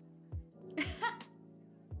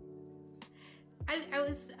 I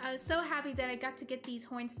was so happy that I got to get these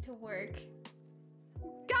horns to work.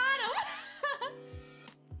 Got him!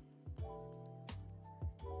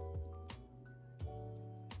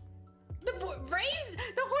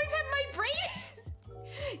 The horns have my brain.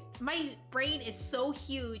 My brain is so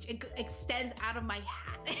huge, it extends out of my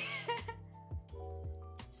hat.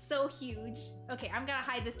 So huge. Okay, I'm gonna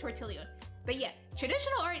hide this tortillon. But yeah,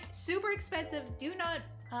 traditional art, super expensive. Do not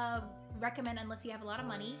recommend unless you have a lot of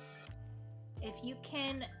money. If you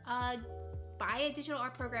can buy a digital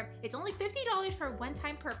art program, it's only $50 for a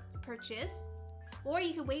one-time purchase. Or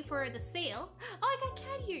you could wait for the sale. Oh, I got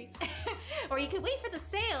cat ears. Or you could wait for the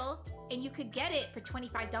sale and you could get it for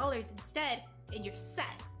 $25 instead and you're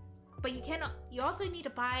set. but you also need to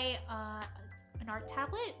buy an art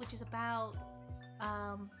tablet, which is about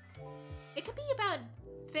it could be about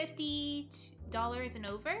 $50 and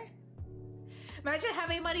over. Imagine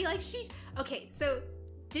having money like sheesh. Okay, so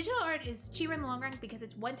digital art is cheaper in the long run because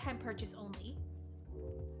it's one-time purchase only.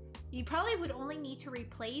 You probably would only need to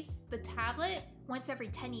replace the tablet once every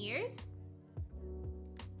 10 years.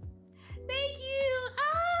 Thank you!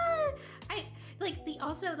 Ah! I like they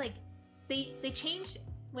also like they changed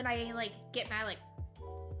when I like get mad like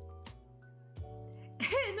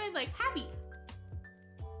and then like happy.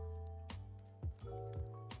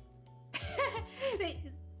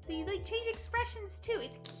 They like change expressions too.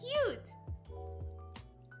 It's cute.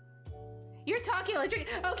 You're talking electric.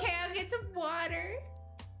 Okay, I'll get some water.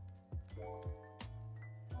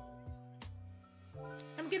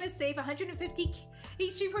 I'm gonna save 150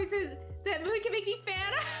 HP points so that Moon can make me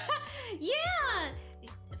fan art. Yeah!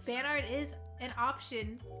 Fan art is an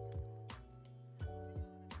option.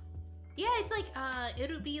 Yeah, it's like,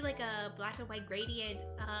 it'll be like a black and white gradient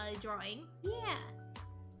drawing. Yeah.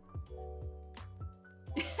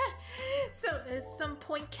 So, some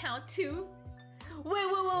point count too.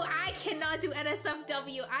 Whoa, I cannot do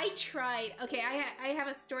NSFW. I tried. Okay, I have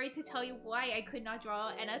a story to tell you why I could not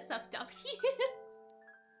draw NSFW.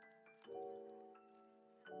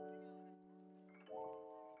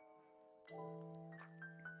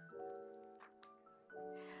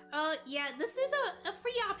 Yeah, this is a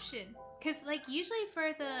free option. Cause like usually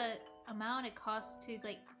for the amount it costs to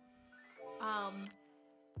like,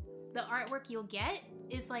 the artwork you'll get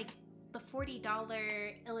is like the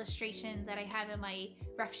 $40 illustration that I have in my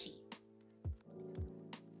rough sheet.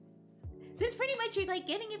 So it's pretty much you're like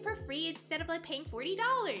getting it for free instead of like paying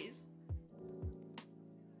 $40.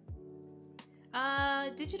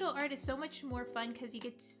 Digital art is so much more fun because you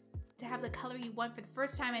get to have the color you want for the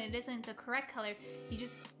first time and it isn't the correct color.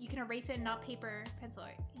 You can erase it and not paper pencil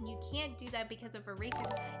art. And you can't do that because of eraser.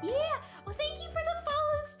 Yeah! Well, thank you for the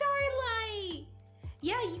follow, Starlight!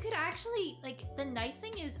 Yeah, you could actually, like, the nice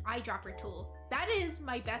thing is eyedropper tool. That is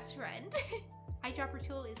my best friend. Eyedropper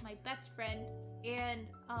tool is my best friend. And,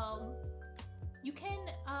 you can,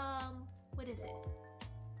 what is it?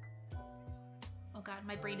 Oh god,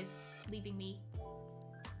 my brain is leaving me.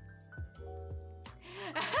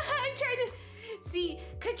 I'm trying to see,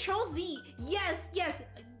 Control Z. Yes.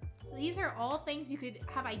 These are all things you could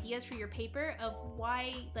have ideas for your paper of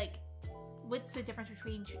why, like, what's the difference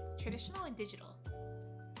between traditional and digital.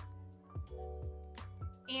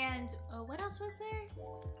 And what else was there?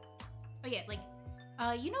 Oh yeah, like,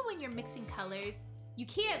 you know when you're mixing colors, you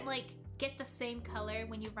can't like get the same color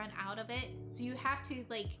when you run out of it. So you have to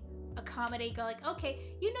like accommodate, go like,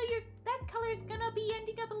 okay, you know that color is gonna be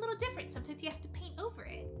ending up a little different. Sometimes you have to paint over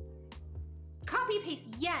it. Copy paste,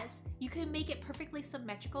 yes. You can make it perfectly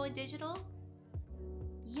symmetrical in digital.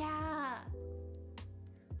 Yeah.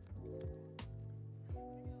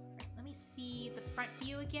 Right, let me see the front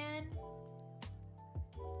view again.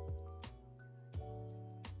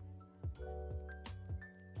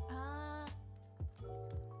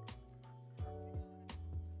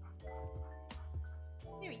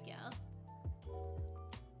 There we go.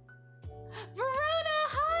 Verona,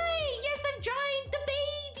 hi! Yes, I'm drawing the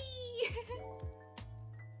baby!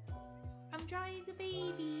 I'm drawing the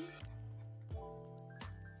baby.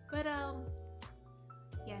 But,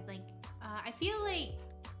 yeah, like, I feel like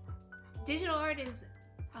digital art is,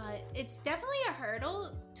 it's definitely a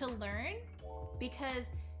hurdle to learn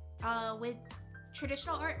because, with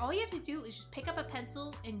traditional art, all you have to do is just pick up a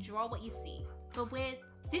pencil and draw what you see. But with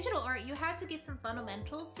digital art, you have to get some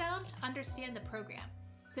fundamentals down to understand the program.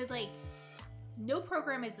 So like, no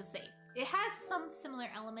program is the same. It has some similar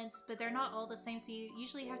elements, but they're not all the same, so you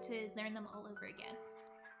usually have to learn them all over again.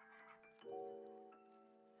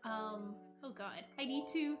 Oh god, I need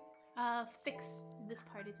to fix this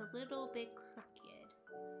part. It's a little bit crooked.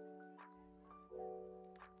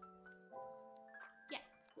 Yeah.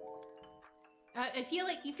 I feel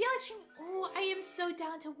like streaming. Oh, I am so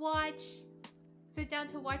down to watch. So down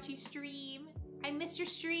to watch you stream. I miss your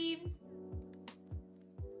streams.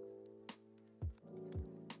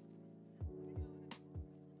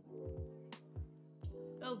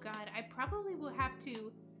 Oh god, I probably will have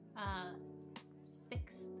to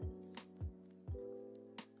fix this.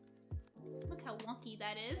 Look how wonky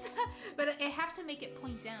that is. But I have to make it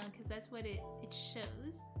point down because that's what it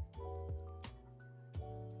shows.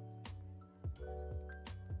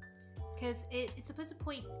 Because it's supposed to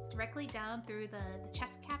point directly down through the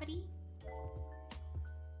chest cavity.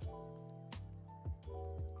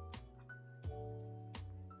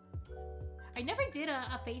 I never did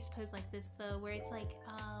a face pose like this though, where it's like,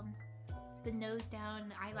 the nose down,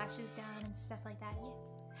 the eyelashes down, and stuff like that. Yeah.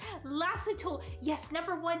 Lasso tool. Yes,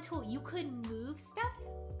 #1 tool. You could move stuff.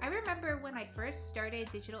 I remember when I first started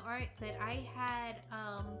digital art that I had,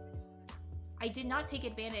 I did not take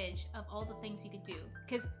advantage of all the things you could do.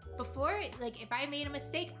 Because before, like, if I made a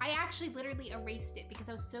mistake, I actually literally erased it because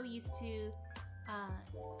I was so used to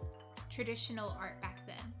traditional art back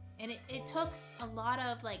then. And it took a lot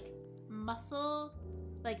of, like, muscle,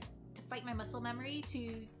 like, to fight my muscle memory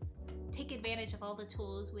to take advantage of all the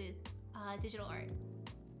tools with digital art.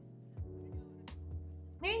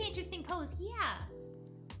 Very interesting pose, yeah.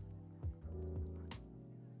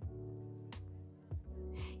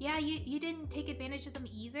 Yeah, you didn't take advantage of them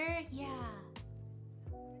either? Yeah.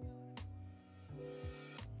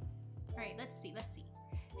 Alright, let's see.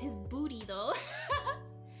 His booty, though.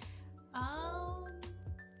 Alright,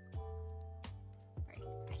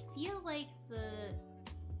 I feel like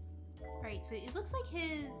Alright, so it looks like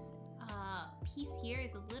his piece here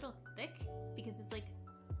is a little thick because it's like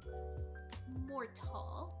more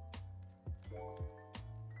tall.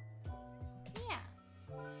 Yeah.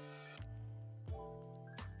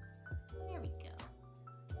 There we go.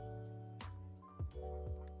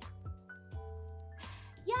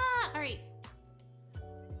 Yeah, alright.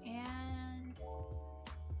 And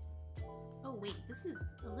oh wait, this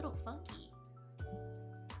is a little funky.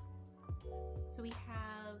 So we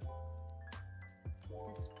have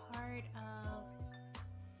this part of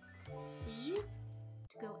the sleeve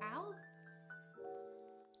to go out.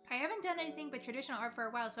 I haven't done anything but traditional art for a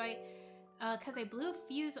while, so cause I blew a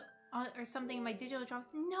fuse on, or something in my digital drawing.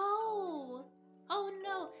 No! Oh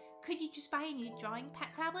no! Could you just buy a new drawing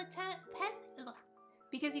tablet pen? Ugh.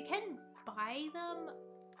 Because you can buy them,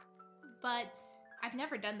 but I've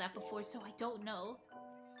never done that before, so I don't know.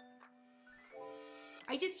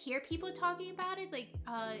 I just hear people talking about it, like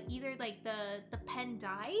either like the pen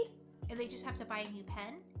died and they just have to buy a new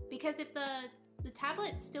pen. Because if the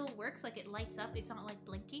tablet still works, like it lights up, it's not like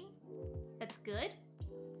blinking. That's good.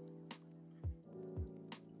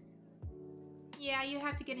 Yeah, you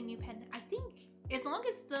have to get a new pen. I think as long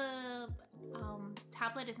as the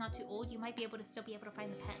tablet is not too old, you might be able to still be able to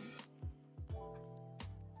find the pens.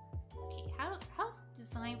 Okay, how's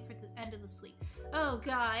designed for the end of the sleeve? Oh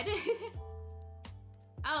god.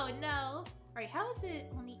 Oh no. Alright, how is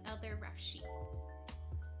it on the other rough sheet?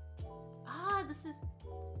 Ah, this is...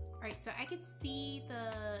 Alright, so I could see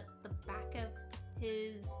the back of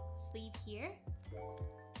his sleeve here.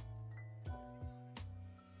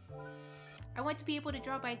 I want to be able to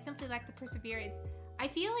draw, but I simply lack the perseverance. I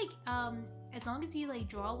feel like as long as you like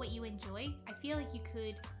draw what you enjoy, I feel like you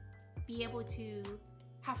could be able to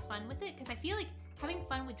have fun with it. Because I feel like having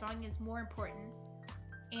fun with drawing is more important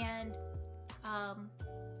and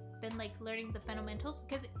than like learning the fundamentals.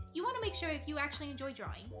 Because you want to make sure if you actually enjoy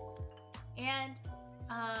drawing. And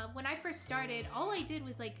when I first started, all I did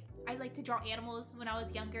was like, I liked to draw animals when I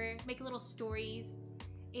was younger, make little stories.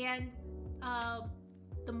 And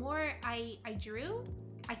the more I drew,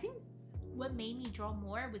 I think what made me draw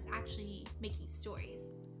more was actually making stories.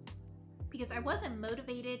 Because I wasn't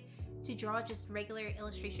motivated to draw just regular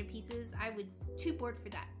illustration pieces. I was too bored for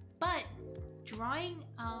that. But drawing,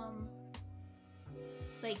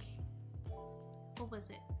 like, what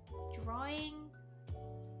was it? Drawing,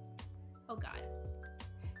 oh god.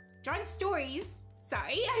 Drawing stories,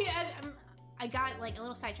 sorry, I got like a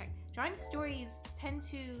little sidetracked. Drawing stories tend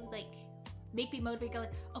to like make me motivated, go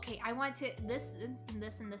like, okay, I want to this and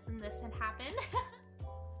this and this and this and happen.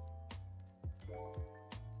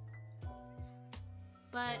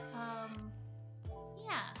 But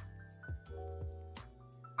yeah.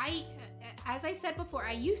 As I said before,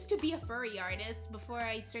 I used to be a furry artist before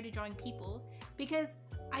I started drawing people because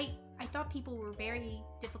I thought people were very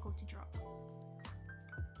difficult to draw.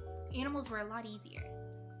 Animals were a lot easier.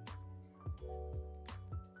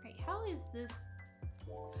 Right, how is this?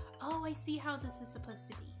 Oh, I see how this is supposed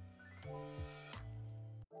to be.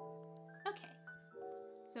 Okay.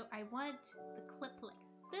 So I want the clip like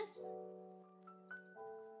this.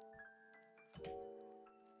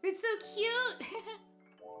 It's so cute!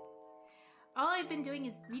 All I've been doing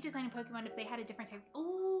is redesigning Pokemon if they had a different type.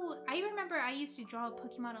 Ooh, I remember I used to draw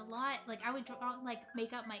Pokemon a lot. Like I would draw, like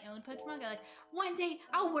make up my own Pokemon. Go like, one day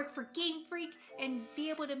I'll work for Game Freak and be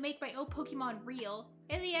able to make my own Pokemon real.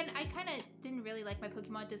 In the end, I kind of didn't really like my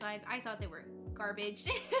Pokemon designs. I thought they were garbage.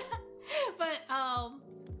 But I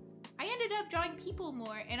ended up drawing people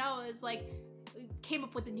more, and I was like, came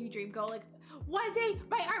up with a new dream goal. Like, one day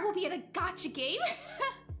my art will be in a gacha game.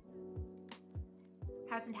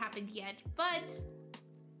 Hasn't happened yet, but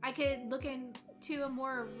I could look into a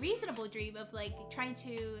more reasonable dream of like trying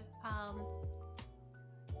to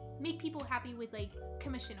make people happy with like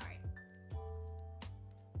commission art.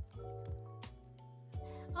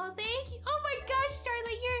 Oh, thank you. Oh my gosh,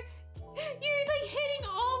 Starlight, you're like hitting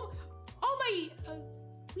all my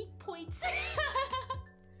weak points.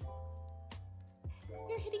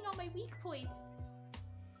 You're hitting all my weak points.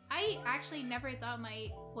 I actually never thought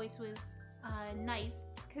my voice was nice,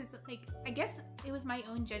 because like I guess it was my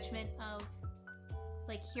own judgment of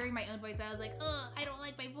like hearing my own voice. I was like, ugh, I don't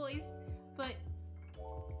like my voice. But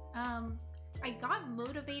I got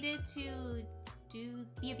motivated to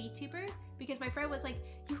be a VTuber because my friend was like,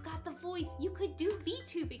 you got the voice, you could do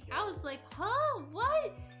VTubing. I was like, huh,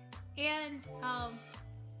 what? And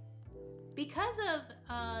because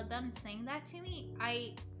of them saying that to me,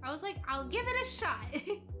 I was like, I'll give it a shot.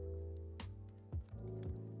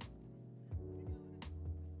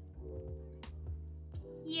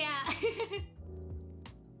 Yeah.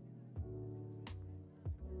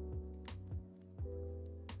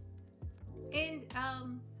 And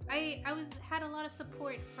I had a lot of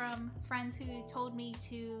support from friends who told me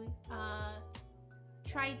to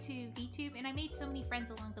try to VTube, and I made so many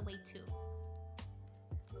friends along the way too.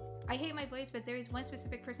 I hate my voice, but there is one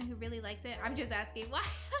specific person who really likes it. I'm just asking why.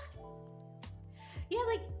 Yeah,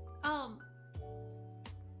 like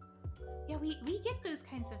yeah, we get those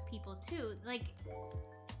kinds of people too. Like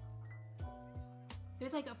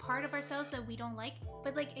there's like a part of ourselves that we don't like,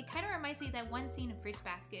 but like it kind of reminds me of that one scene in Fruits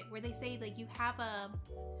Basket where they say like you have a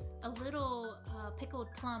little pickled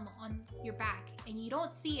plum on your back and you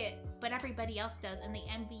don't see it, but everybody else does, and they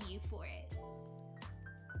envy you for it.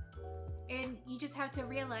 And you just have to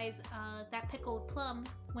realize that pickled plum,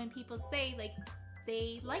 when people say like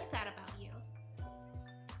they like that about you,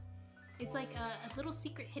 it's like a little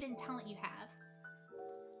secret hidden talent you have.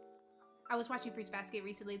 I was watching Fruits Basket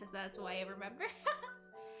recently, that's why I remember.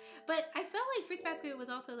 But I felt like Fruits Basket was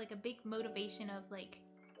also like a big motivation of like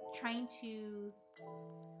trying to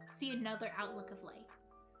see another outlook of life.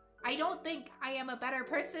 I don't think I am a better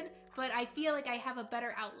person, but I feel like I have a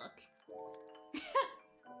better outlook.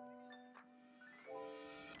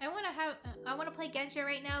 I want to play Genshin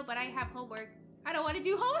right now, but I have homework. I don't want to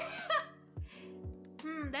do homework.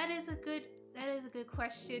 That is a good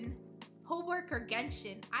question. Homework or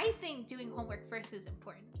Genshin? I think doing homework first is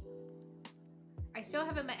important. I still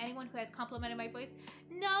haven't met anyone who has complimented my voice.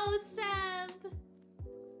 No, Seb!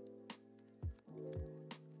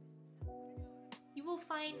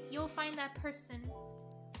 You'll find that person.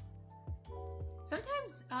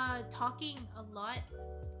 Sometimes talking a lot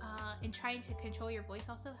and trying to control your voice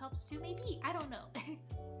also helps too, maybe? I don't know.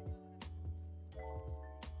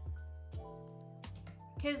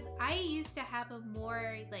 Because I used to have a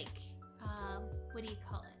more like, what do you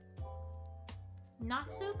call it?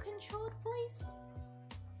 Not so controlled voice?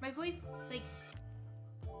 My voice like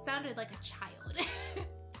sounded like a child.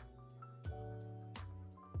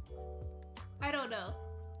 I don't know.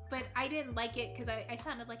 But I didn't like it because I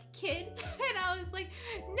sounded like a kid. And I was like,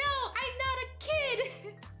 no, I'm not a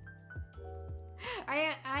kid.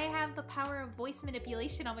 I have the power of voice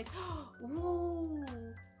manipulation. I'm like, ooh.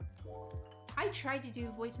 I tried to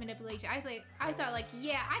do voice manipulation. I thought like,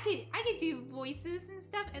 yeah, I could do voices and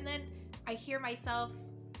stuff. And then I hear myself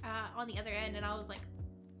on the other end and I was like,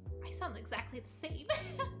 I sound exactly the same.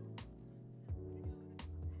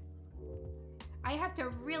 I have to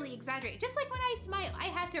really exaggerate. Just like when I smile, I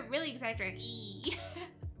have to really exaggerate.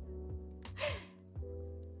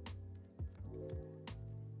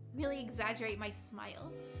 Really exaggerate my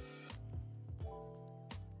smile.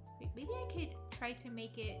 Wait, maybe I could try to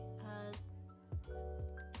make it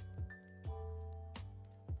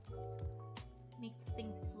make the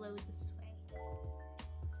thing flow this way.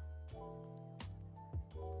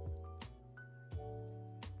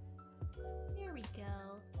 There we go.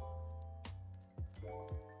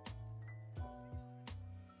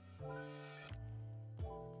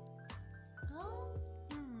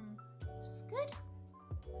 This is good.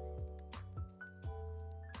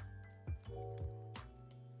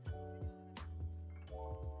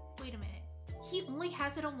 Wait a minute. He only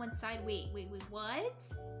has it on one side. Wait, what?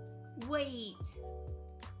 Wait.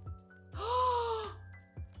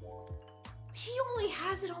 He only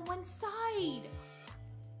has it on one side.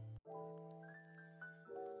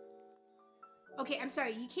 Okay, I'm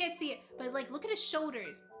sorry, you can't see it, but like, look at his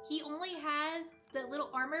shoulders. He only has the little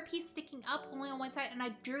armor piece sticking up only on one side, and I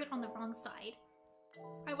drew it on the wrong side.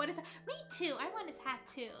 I want his hat. Me too, I want his hat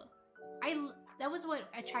too. That was what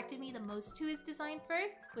attracted me the most to his design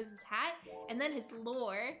first, was his hat, and then his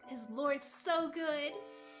lore. His lore is so good.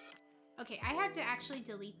 Okay, I have to actually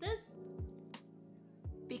delete this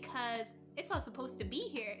because it's not supposed to be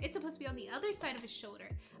here. It's supposed to be on the other side of his shoulder.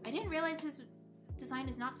 I didn't realize his design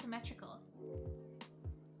is not symmetrical.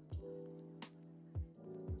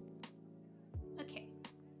 Okay.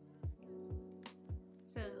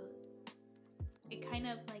 So it kind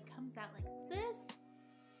of like comes out like this,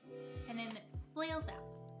 and then it flails out.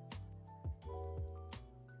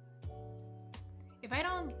 If I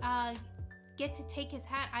don't get to take his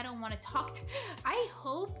hat, I don't want to talk to. I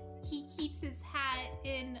hope he keeps his hat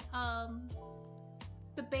in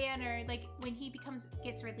the banner, like when he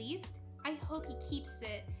gets released. I hope he keeps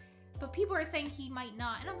it, but people are saying he might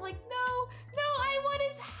not, and I'm like, no, I want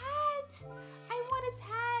his hat. I want his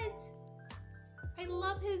hat. I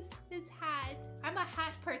love his hat. I'm a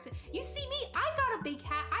hat person. You see me? I got a big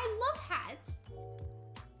hat. I love hats.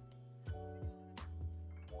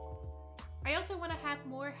 I also want to have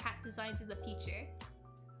more hat designs in the future.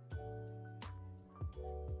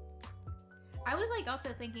 I was like also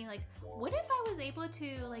thinking like, what if I was able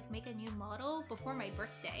to like make a new model before my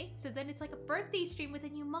birthday? So then it's like a birthday stream with a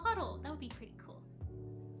new model. That would be pretty cool.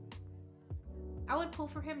 I would pull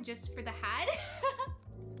for him just for the hat.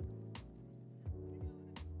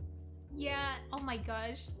 Yeah, oh my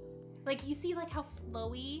gosh. Like you see like how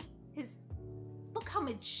flowy look how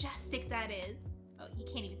majestic that is. Oh, you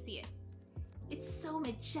can't even see it. It's so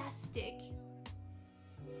majestic.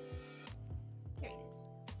 There it is.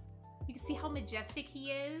 You can see how majestic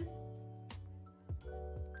he is.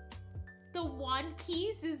 The One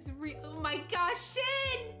Piece is oh my gosh,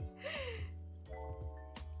 Shin!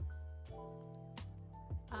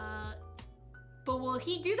 But will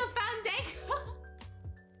he do the fandango?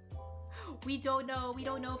 We don't know. We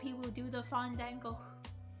don't know if he will do the fandango.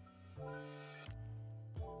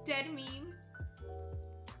 Dead meme.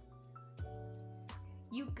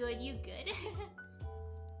 You good, you good.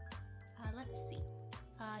 Let's see.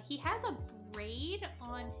 He has a braid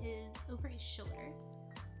on over his shoulder.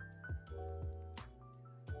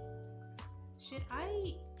 Should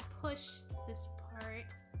I push this part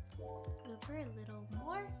over a little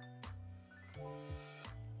more?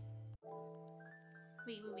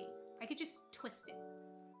 Wait. I could just twist it.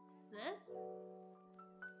 This.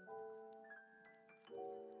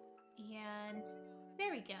 And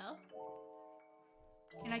there we go.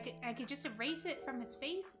 And I could just erase it from his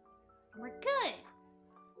face. And we're good.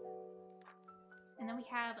 And then we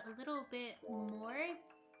have a little bit more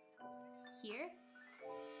here.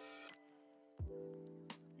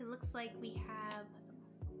 It looks like we have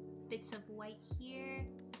bits of white here.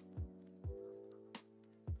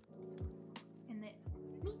 And it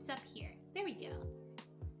meets up here. There we go.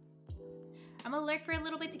 I'm gonna lurk for a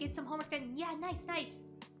little bit to get some homework done. Yeah, nice.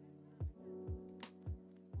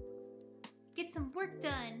 Get some work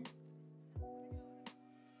done.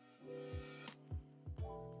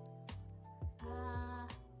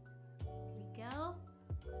 Here we go.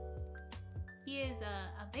 He is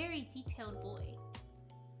a very detailed boy.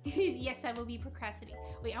 Yes, I will be procrastinating.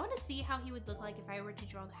 Wait, I want to see how he would look like if I were to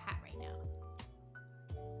draw the hat right now.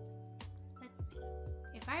 Let's see.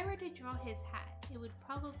 If I were to draw his hat, it would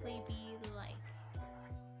probably be like...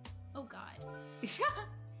 Oh god.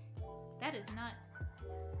 That is not...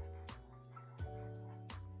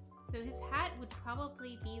 So his hat would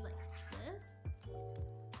probably be like this.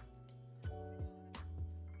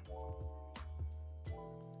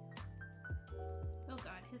 Oh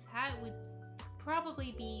god, his hat would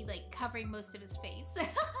probably be like covering most of his face.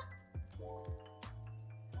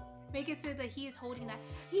 Make it so that he is holding that.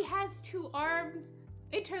 He has two arms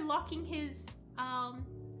interlocking his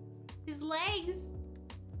legs.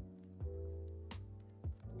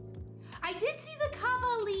 I did see the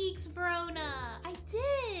Kava leaks, Verona. I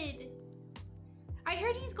did. I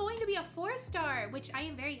heard he's going to be a 4-star, which I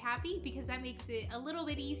am very happy because that makes it a little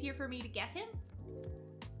bit easier for me to get him.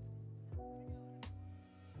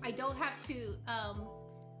 I don't have to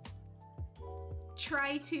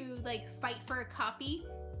try to like fight for a copy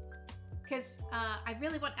because I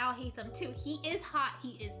really want Al Haytham too. He is hot.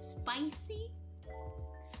 He is spicy.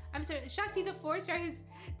 I'm sorry, shocked he's a 4-star. His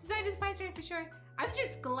design is 5-star for sure. I'm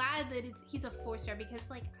just glad that he's a 4-star because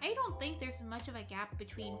like I don't think there's much of a gap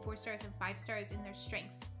between 4-stars and 5-stars in their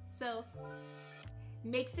strengths. So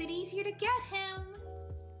makes it easier to get him.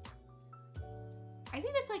 I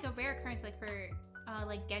think that's like a rare occurrence like for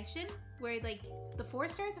like Genshin, where like the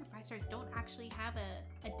 4-stars and 5-stars don't actually have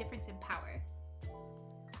a difference in power.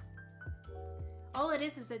 All it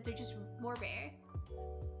is that they're just more rare,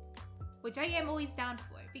 which I am always down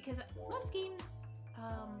for because most games,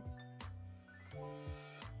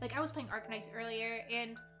 like I was playing Arcanines earlier,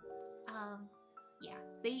 and yeah,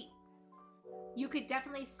 you could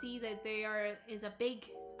definitely see that there is a big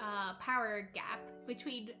power gap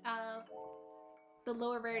between the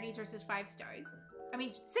lower rarities versus 5-stars. I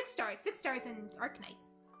mean, 6 stars. 6 stars in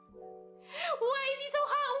Arknights. Why is he so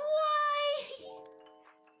hot? Why?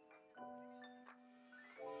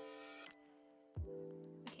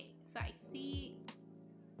 Okay, so I see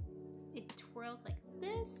it twirls like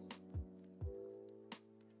this.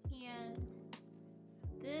 And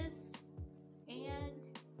this. And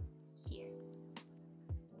here.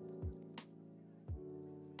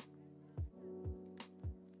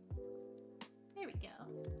 There we go.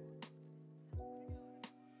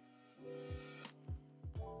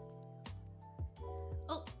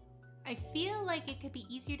 Oh, I feel like it could be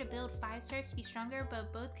easier to build 5 stars to be stronger,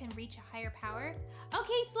 but both can reach a higher power.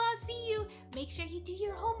 Okay, Slaw, see you! Make sure you do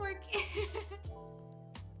your homework!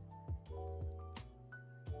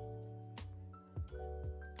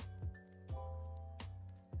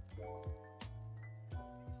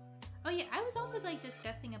 Oh yeah, I was also like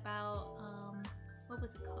discussing about, what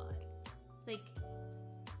was it called? Like,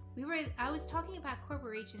 I was talking about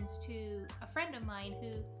corporations to a friend of mine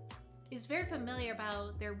who is very familiar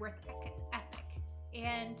about their work ethic.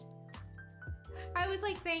 And I was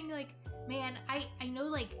like saying like, man, I know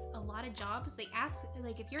like a lot of jobs, they ask,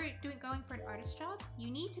 like if you're going for an artist job, you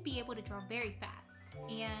need to be able to draw very fast.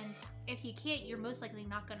 And if you can't, you're most likely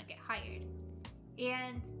not gonna get hired.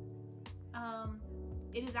 And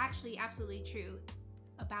it is actually absolutely true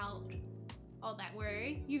about all that, where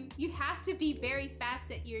you have to be very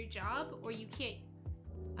fast at your job or you can't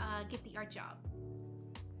get the art job.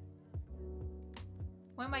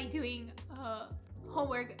 Why am I doing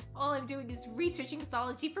homework? All I'm doing is researching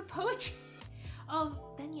mythology for poetry. Oh,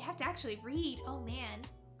 then you have to actually read. Oh man.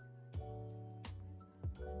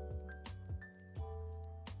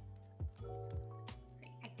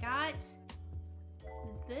 Right, I got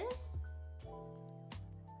this.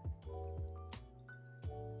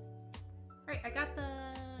 Alright, I got the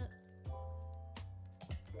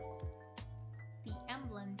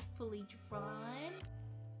emblem fully drawn.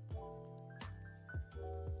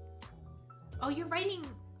 Oh, you're writing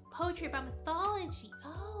poetry about mythology.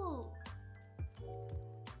 Oh.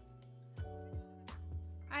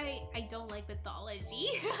 I don't like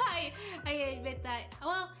mythology. I admit that.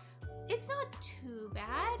 Well, it's not too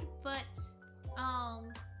bad, but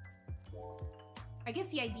I guess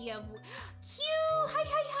the idea of Q!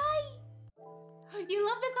 Hi! You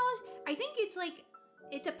love mythology? I think it's like,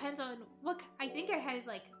 it depends on what, I think I had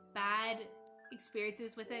like bad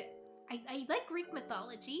experiences with it. I like Greek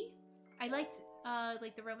mythology. I liked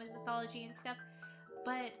like the Roman mythology and stuff,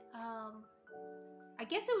 but I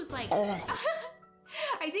guess it was like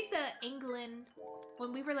I think the England,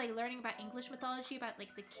 when we were like learning about English mythology, about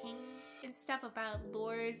like the king and stuff, about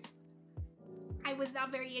lores, I was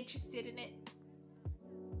not very interested in it.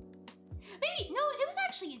 Maybe, no, it was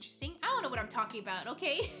actually interesting. I don't know what I'm talking about,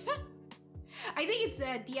 okay? I think it's the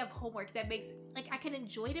idea of homework that makes, like, I can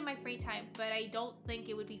enjoy it in my free time, but I don't think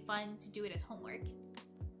it would be fun to do it as homework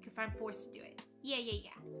if I'm forced to do it. Yeah.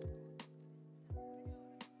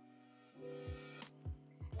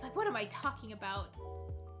 It's like, what am I talking about?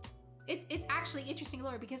 It's actually interesting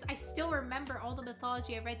lore because I still remember all the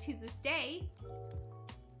mythology I read to this day.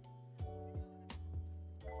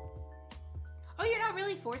 Oh, you're not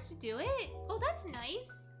really forced to do it? Oh, that's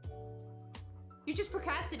nice. You're just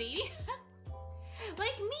procrastinating.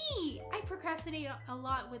 Like me! I procrastinate a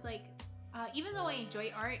lot with like, even though I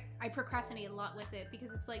enjoy art, I procrastinate a lot with it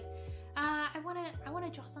because it's like, I wanna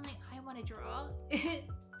draw something I wanna draw.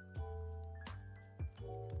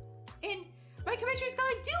 And my commissioner's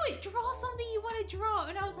gonna do it! Draw something you wanna draw!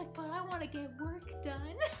 And I was like, but I wanna get work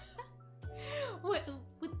done. With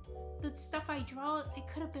the stuff I draw, it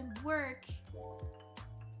could have been work.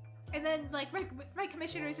 And then like my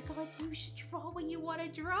commissioners are like, you should draw what you want to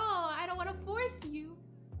draw. I don't want to force you.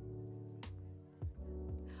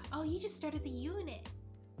 Oh, you just started the unit.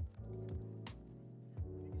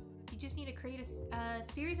 You just need to create a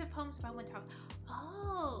series of poems about one topic.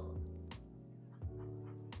 Oh,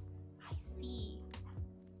 I see.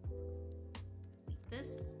 Wait,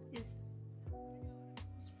 this is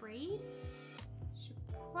sprayed. Should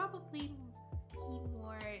probably be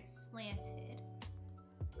more slanted.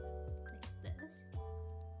 Like this.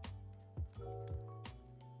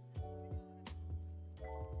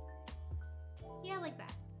 Yeah, like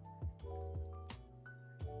that.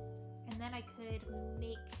 And then I could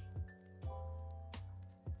make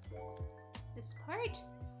this part.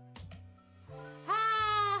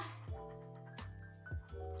 Ah!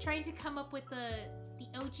 Trying to come up with the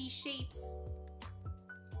OG shapes.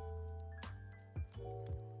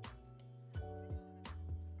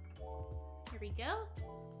 Here we go.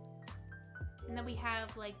 And then we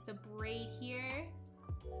have like the braid here.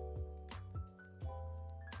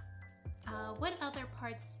 What other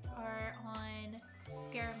parts are on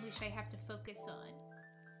Scaramouche I have to focus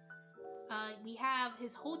on? We have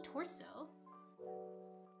his whole torso.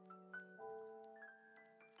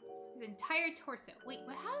 His entire torso. Wait,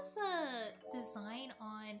 but how's the design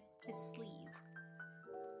on his sleeves?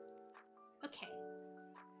 Okay.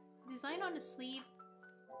 Design on the sleeve.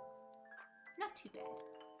 Not too bad.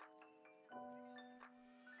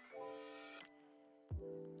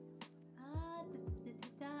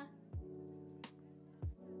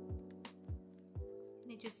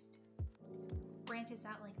 And it just branches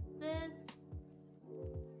out like this.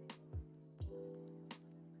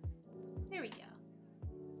 There we go.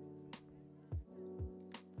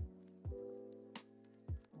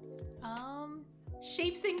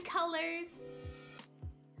 Shapes and colors.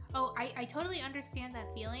 Oh, I totally understand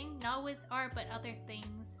that feeling. Not with art, but other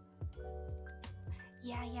things.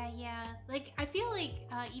 Yeah. Like, I feel like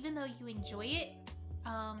even though you enjoy it,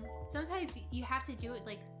 sometimes you have to do it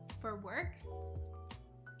like for work.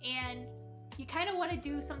 And you kind of want to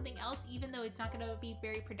do something else even though it's not going to be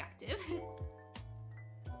very productive.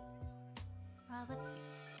 Let's see.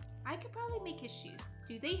 I could probably make his shoes.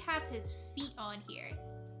 Do they have his feet on here?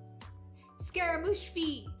 Scaramouche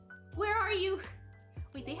feet! Where are you?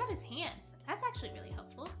 Wait, they have his hands. That's actually really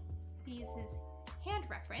helpful. He uses his hand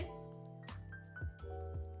reference.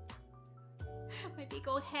 My big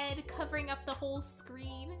old head covering up the whole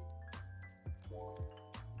screen.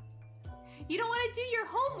 You don't want to do your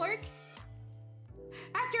homework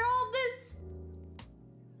after all this.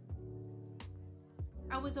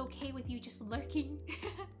 I was okay with you just lurking.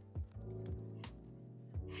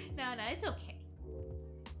 No, it's okay.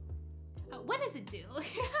 What does it do?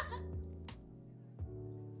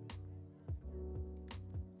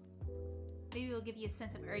 Maybe it'll give you a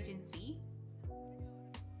sense of urgency.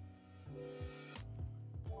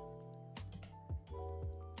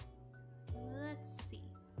 Let's see.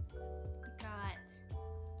 We got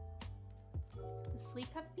the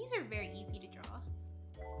sleeve cups. These are very easy to draw.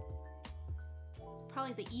 It's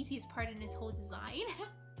probably the easiest part in his whole design.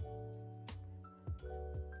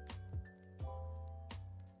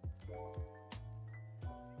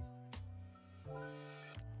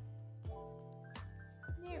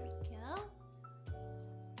 There we go.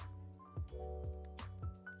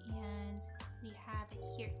 And we have it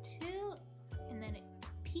here too. And then it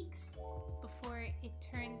peaks before it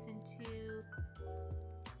turns into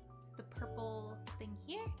the purple thing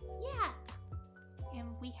here. Yeah! And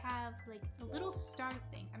we have like a little star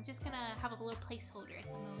thing. I'm just gonna have a little placeholder at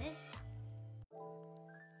the moment.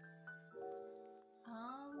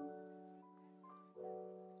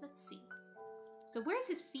 Let's see. So where's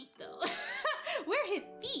his feet though? Where are his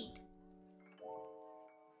feet?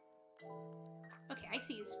 Okay, I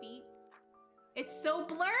see his feet. It's so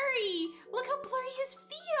blurry! Look how blurry his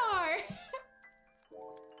feet are!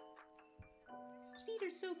 His feet are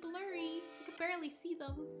so blurry. I can barely see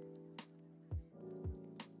them.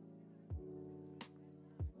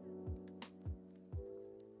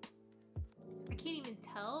 I can't even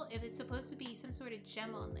tell if it's supposed to be some sort of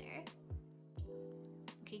gem on there.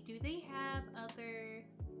 Okay, do they have other...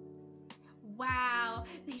 Wow,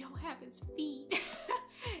 they don't have his feet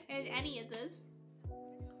in any of this.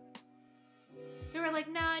 They were like,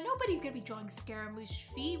 nah, nobody's gonna be drawing Scaramouche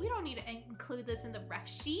feet. We don't need to include this in the ref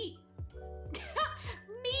sheet.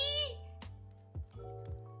 Me?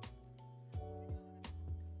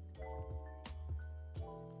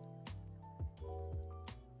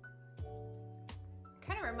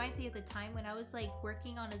 Kind of reminds me of the time when I was like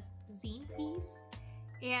working on a zine piece.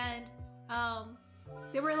 And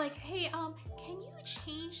they were like, hey, can you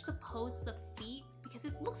change the pose of the feet? Because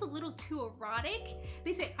it looks a little too erotic.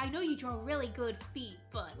 They said, I know you draw really good feet,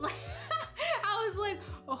 but like, I was like,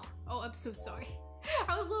 oh, I'm so sorry.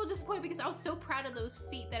 I was a little disappointed because I was so proud of those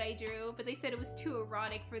feet that I drew, but they said it was too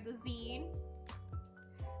erotic for the zine.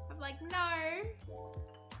 I'm like, no.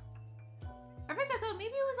 At first I thought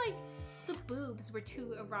maybe it was like the boobs were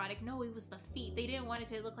too erotic. No, it was the feet. They didn't want it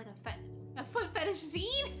to look like a foot fetish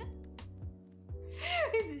zine.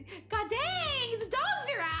 God dang, the dogs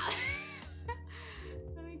are out.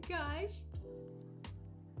 Oh my gosh.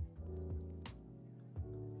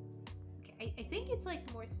 Okay, I think it's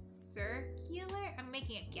like more circular. I'm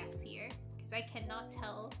making a guess here because I cannot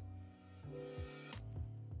tell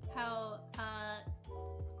how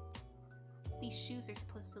these shoes are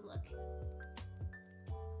supposed to look.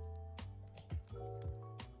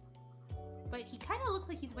 But he kind of looks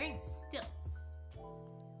like he's wearing stilts.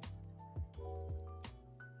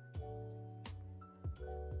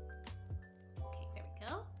 Okay, there we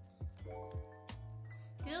go.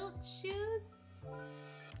 Stilt shoes.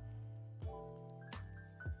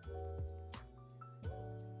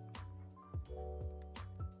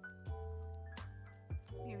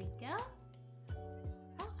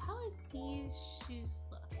 these shoes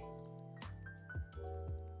look?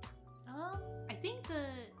 I think the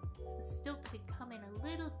stilt could come in a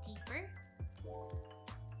little deeper.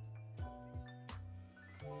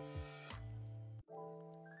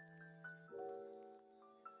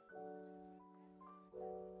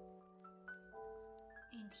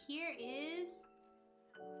 And here is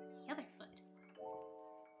the other foot.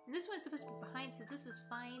 And this one's supposed to be behind, so this is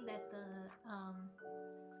fine that the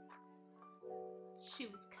shoe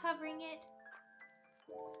is covering it.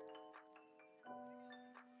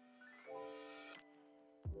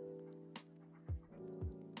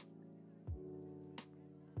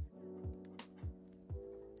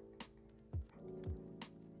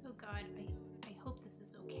 Oh god, I hope this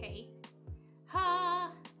is okay.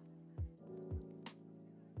 Ha!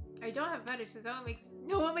 I don't have fetishes.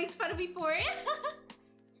 No one makes fun of me for it.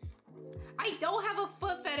 I don't have a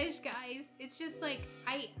foot fetish, guys. It's just like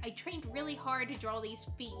I trained really hard to draw these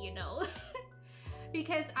feet, you know,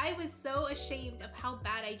 because I was so ashamed of how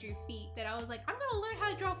bad I drew feet that I was like, I'm gonna learn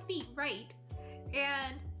how to draw feet right.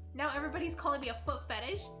 And now everybody's calling me a foot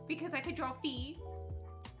fetish because I could draw feet.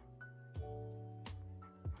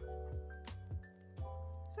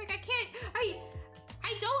 It's like I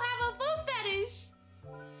don't have a foot fetish.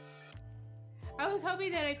 I was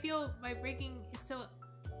hoping that I feel my rigging is so,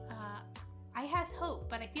 I has hope,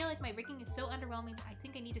 but I feel like my rigging is so underwhelming that I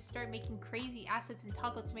think I need to start making crazy assets and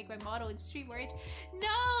toggles to make my model in StreamWorld.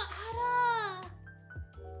 No, Ada!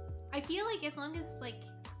 I feel like as long as, like,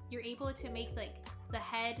 you're able to make, like, the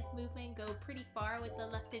head movement go pretty far with the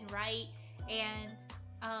left and right, and,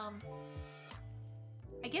 I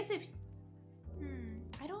guess if,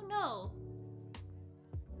 I don't know.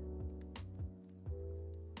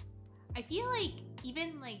 I feel like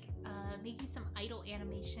even like making some idle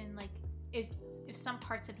animation, like if some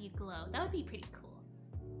parts of you glow, that would be pretty cool.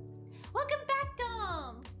 Welcome back,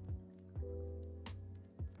 Dom!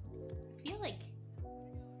 I feel like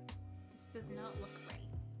this does not look right.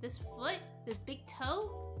 This foot, this big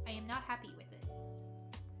toe, I am not happy with it.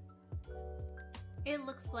 It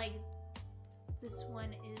looks like this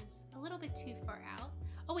one is a little bit too far out.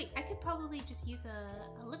 Oh wait, I could probably just use a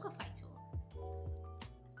liquefy tool.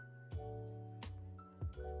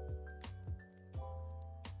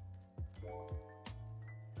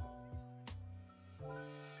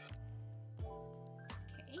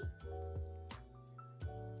 Okay.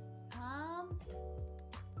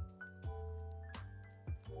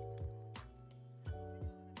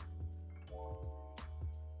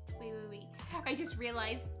 Wait. I just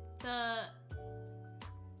realized the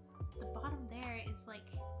bottom there is like,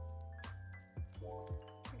 there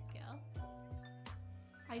we go.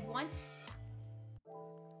 I want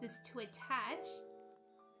this to attach.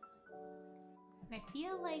 And I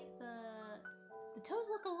feel like the toes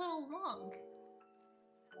look a little long.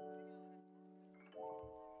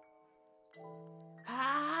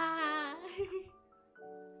 Ah!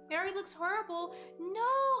 It already looks horrible.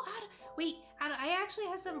 No! Wait, I actually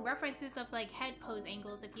have some references of like head pose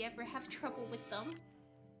angles if you ever have trouble with them.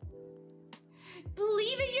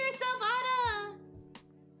 Believe in yourself, Ada!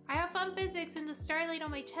 I have fun physics and the starlight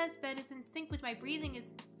on my chest that is in sync with my breathing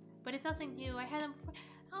but it's nothing new. I had them before.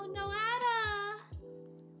 Oh no, Ada!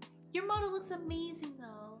 Your model looks amazing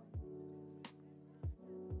though.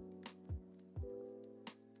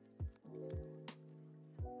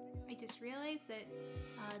 I just realized that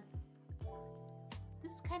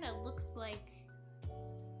this kind of looks like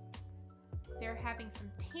they're having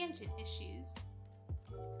some tangent issues.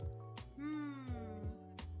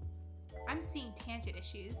 I'm seeing tangent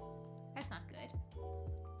issues. That's not good.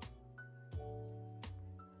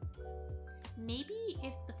 Maybe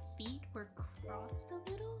if the feet were crossed a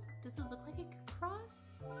little? Does it look like it could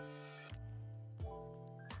cross?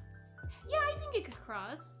 Yeah, I think it could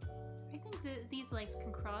cross. I think that these legs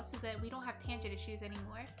can cross so that we don't have tangent issues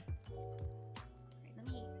anymore.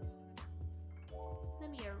 Alright, let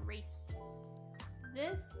me erase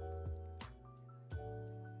this.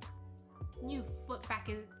 New foot back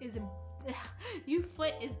is new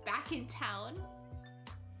foot is back in town.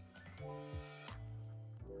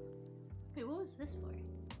 Wait, what was this for?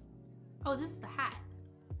 Oh, this is the hat.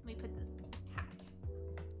 Let me put this hat.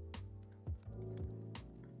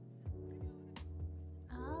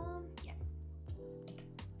 Yes.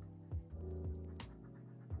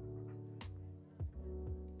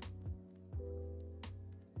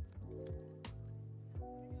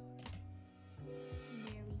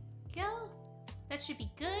 There we go. That should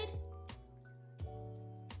be good.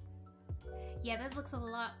 Yeah, that looks a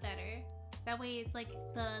lot better. That way it's like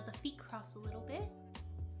the feet cross a little bit.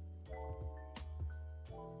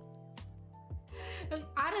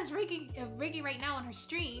 Ada's rigging right now on her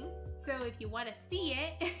stream, so if you want to see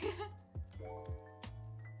it.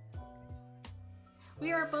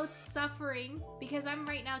 We are both suffering because I'm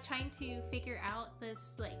right now trying to figure out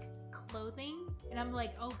this like clothing, and I'm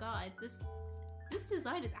like, oh god, this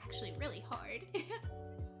design is actually really hard.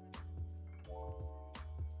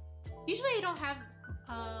 Usually I don't have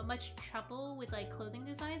much trouble with like clothing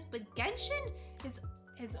designs, but Genshin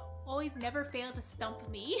has always never failed to stump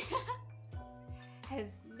me. Has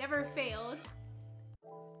never failed.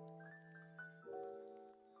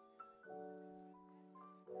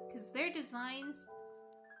 Because their designs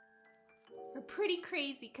are pretty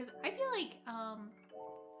crazy, because I feel like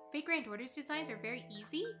Fate Grand Order's designs are very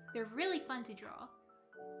easy. They're really fun to draw.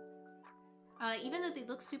 Even though they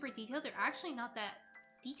look super detailed, they're actually not that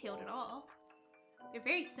detailed at all. They're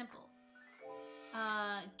very simple.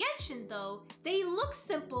 Genshin though, they look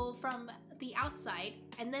simple from the outside,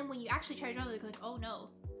 and then when you actually try to draw them, they're like, oh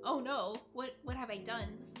no, what have I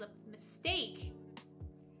done? This is a mistake.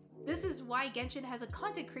 This is why Genshin has a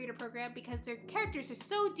content creator program, because their characters are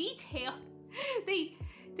so detailed. They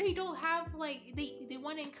don't have like, they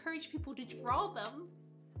want to encourage people to draw them.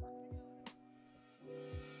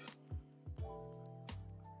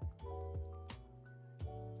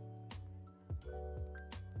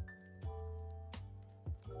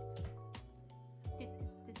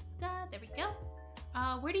 There we go.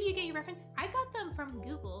 Where do you get your references? I got them from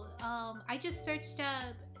Google. I just searched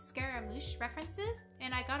Scaramouche references,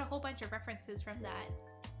 and I got a whole bunch of references from that.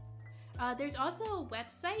 There's also a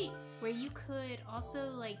website where you could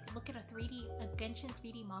also like look at a Genshin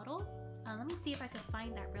 3D model. Let me see if I can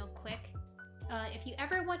find that real quick. If you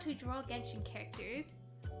ever want to draw Genshin characters,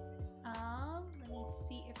 let me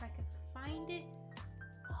see if I can find it.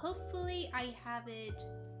 Hopefully I have it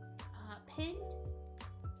pinned.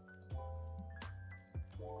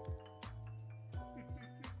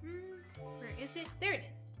 Where is it? There it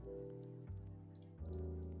is.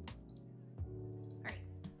 Alright,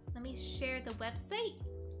 let me share the website.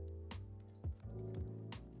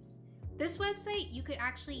 This website you could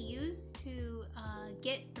actually use to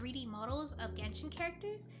get 3D models of Genshin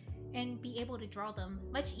characters and be able to draw them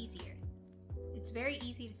much easier. It's very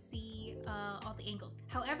easy to see all the angles.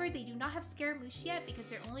 However, they do not have Scaramouche yet because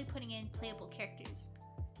they're only putting in playable characters.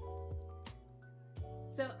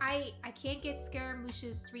 So I can't get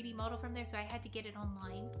Scaramouche's 3D model from there, so I had to get it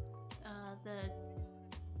online.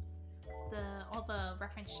 All the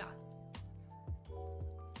reference shots.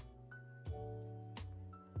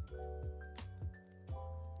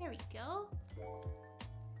 There we go.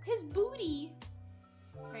 His booty.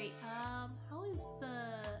 Right. How is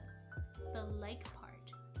the leg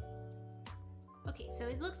part? Okay, so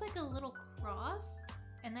it looks like a little cross,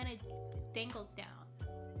 and then it dangles down.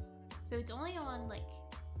 So it's only on like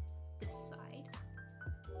this side.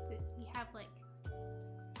 So we have like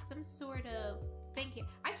some sort of thing here.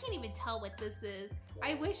 I can't even tell what this is.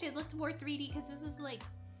 I wish it looked more 3D, because this is like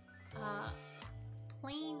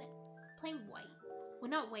plain white. Well,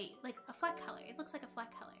 not white, like a flat color. It looks like a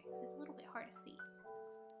flat color, so it's a little bit hard to see.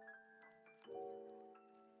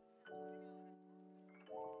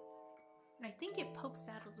 And I think it pokes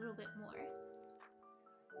out a little bit more.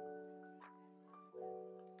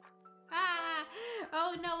 Ah!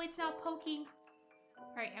 Oh no, it's not poking.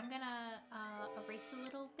 Alright, I'm gonna erase a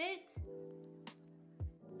little bit.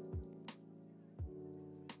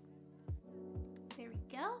 There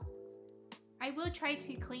we go. I will try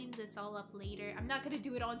to clean this all up later. I'm not gonna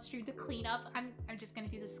do it on stream to clean up. I'm just gonna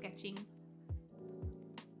do the sketching.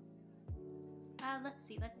 Let's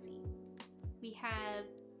see. We have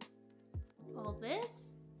all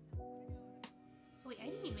this. Oh, wait, I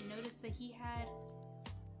didn't even notice that he had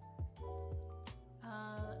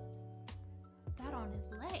that on his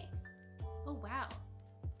legs. Oh wow.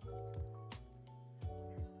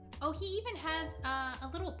 Oh, he even has a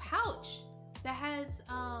little pouch that has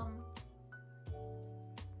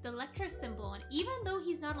the Electro symbol on it. Even though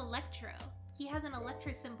he's not Electro, he has an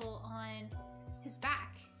Electro symbol on his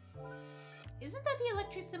back. Isn't that the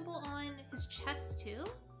Electro symbol on his chest too?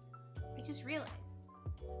 I just realized.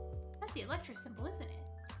 That's the Electro symbol, isn't it?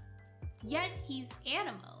 Yet he's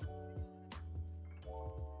Animo.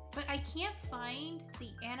 But I can't find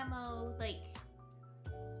the Animo, like,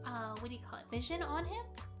 what do you call it, vision on him?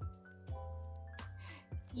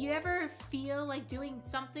 You ever feel like doing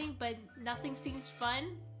something but nothing seems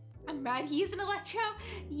fun? I'm mad he's an Electro.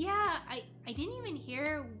 Yeah, I didn't even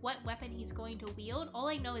hear what weapon he's going to wield. All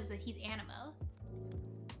I know is that he's Animo.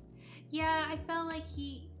 Yeah, I felt like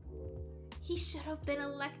he should have been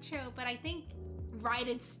Electro, but I think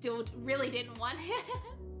Raiden still really didn't want him.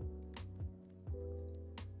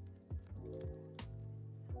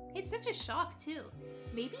 It's such a shock too.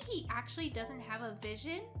 Maybe he actually doesn't have a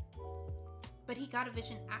vision, but he got a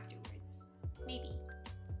vision afterwards. Maybe.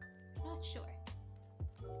 Not sure.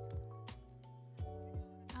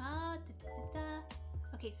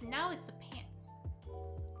 Okay, so now it's the pants.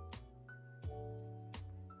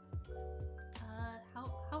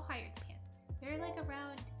 How high are the pants? They're like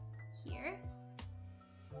around here.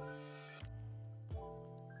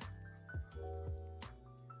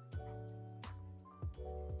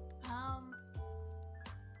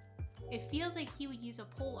 It feels like he would use a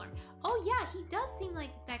pole arm. Oh yeah, he does seem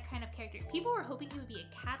like that kind of character. People were hoping he would be a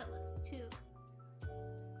catalyst too.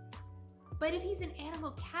 But if he's an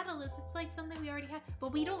animal catalyst, it's like something we already have.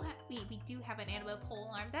 But we don't have, we do have an animal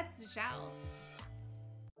pole arm. That's Zhao.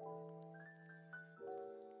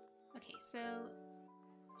 Okay, so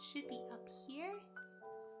it should be up here.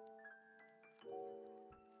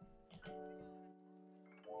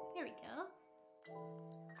 There we go.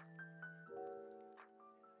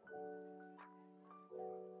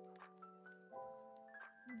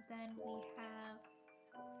 And then we have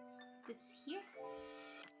this here.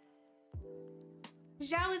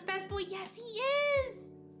 Zhao is best boy. Yes, he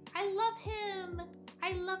is. I love him.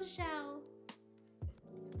 I love Zhao.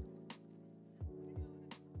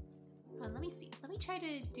 Let me see. Let me try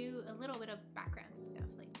to do a little bit of background stuff,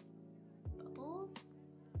 like bubbles.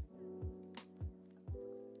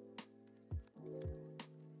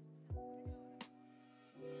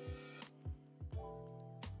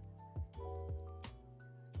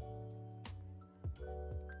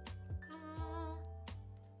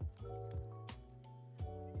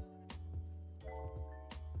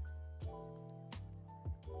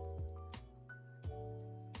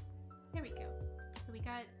 There we go. So we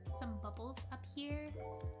got some bubbles up here.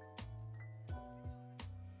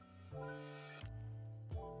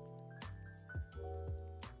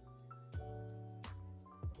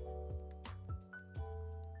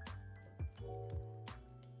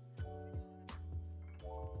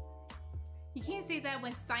 You can't say that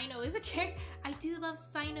when Sino is a character. I do love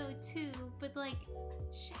Sino too, but like,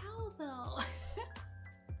 Zhao though.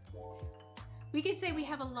 We could say we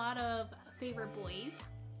have a lot of favorite boys.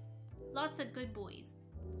 Lots of good boys.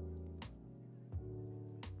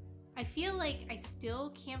 I feel like I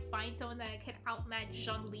still can't find someone that can outmatch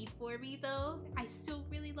Zhongli for me though. I still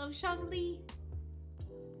really love Zhongli.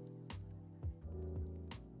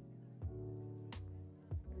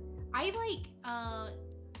 I like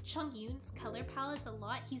Chung Yoon's color palettes a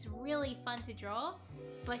lot. He's really fun to draw,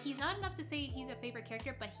 but he's not enough to say he's a favorite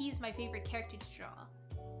character, but he's my favorite character to draw.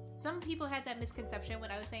 Some people had that misconception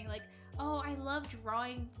when I was saying like, oh, I love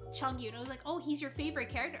drawing Chung Yoon. I was like, oh, he's your favorite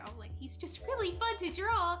character. I'm like, he's just really fun to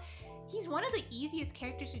draw. He's one of the easiest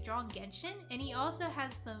characters to draw in Genshin, and he also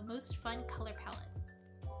has the most fun color palettes.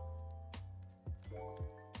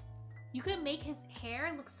 You can make his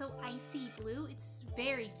hair look so icy blue. It's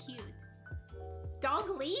very cute.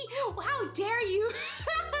 Dong Li? How dare you!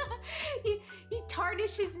 he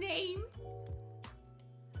tarnished his name.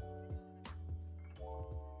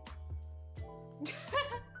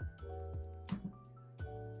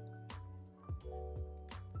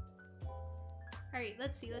 Alright,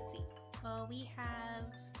 let's see. Well, we have...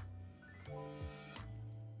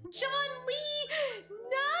 John Lee!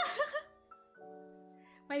 No!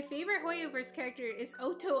 My favorite Hoyoverse character is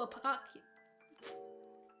Oto Apaki.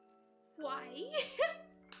 Why?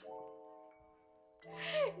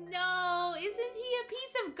 No, isn't he a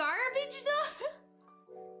piece of garbage though?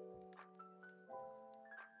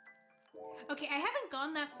 Okay, I haven't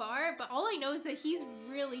gone that far, but all I know is that he's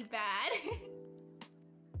really bad.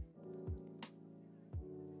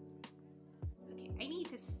 Okay, I need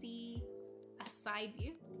to see a side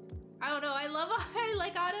view. I don't know, I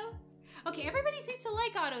like Otto. Okay, everybody seems to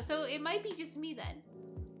like Otto, so it might be just me then.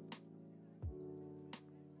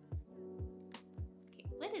 Okay,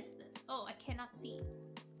 what is this? Oh, I cannot see.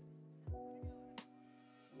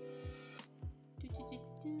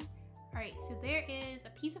 Alright, so there is a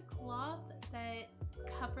piece of cloth that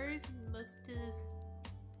covers most of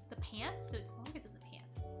the pants, so it's longer than the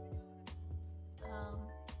pants. So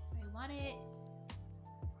I want it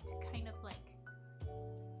to kind of like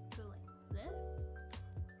go like this.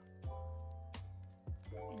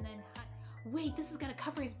 And then, wait, this is gonna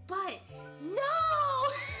cover his butt.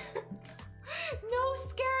 No! No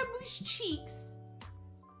Scaramouche cheeks.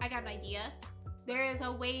 I got an idea. There is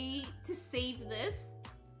a way to save this.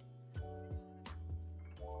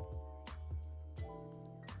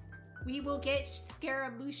 We will get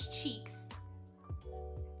Scaramouche cheeks.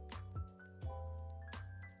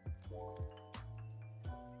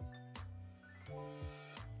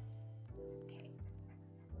 Okay.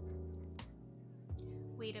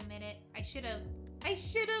 Wait a minute. I should have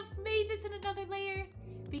made this in another layer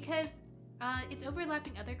because it's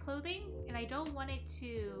overlapping other clothing, and I don't want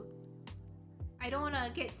to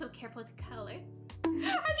get so careful to color. I'm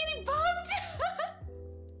getting bumped!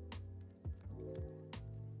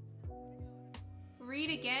 Read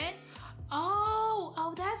again?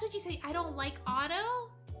 Oh, that's what you say. I don't like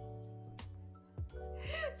auto?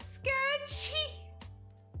 Sketchy!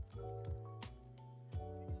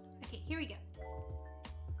 Okay, here we go.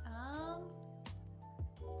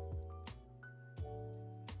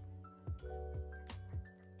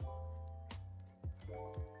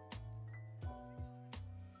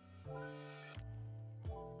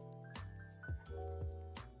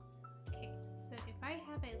 Okay, so if I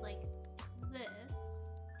have it like this.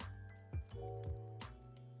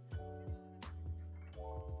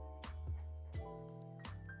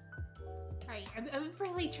 Alright, I'm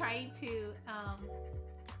really trying to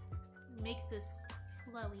make this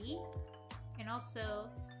flowy and also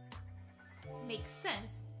make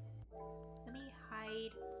sense. Let me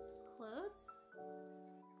hide clothes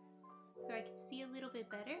so I can see a little bit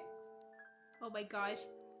better. Oh my gosh,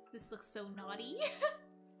 this looks so naughty.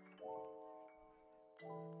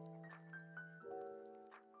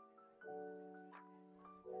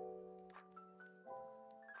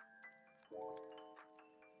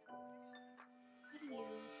 How do you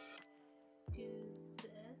do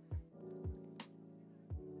this?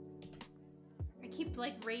 I keep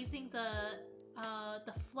like raising the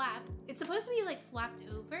flap. It's supposed to be like flapped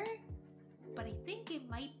over, but I think it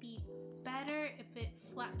might be better if it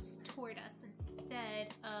flaps toward us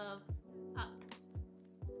instead of up.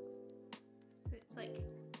 So it's like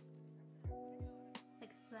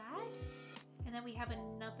that, and then we have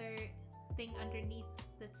another thing underneath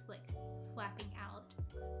that's like flapping out.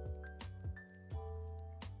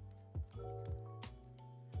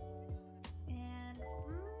 And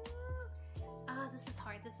this is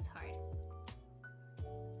hard. This is hard.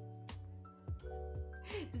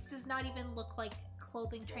 This does not even look like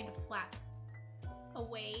clothing trying to flap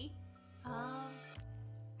away.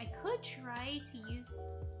 I could try to use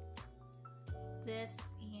this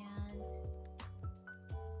and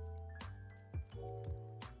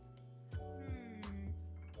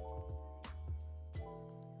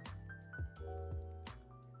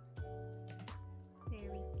there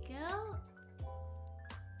we go.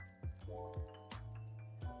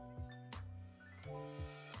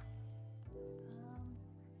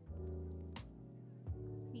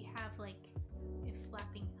 We have like it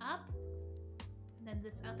flapping up, and then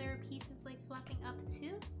this other piece is like flapping up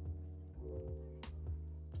too.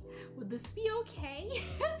 Would this be okay?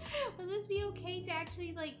 Would this be okay to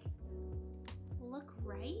actually like look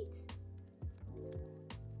right?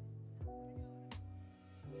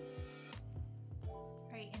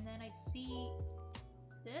 Right, and then I see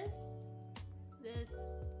this, this,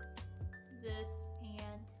 this,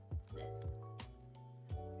 and this.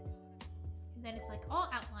 And then it's like all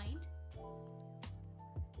outlined.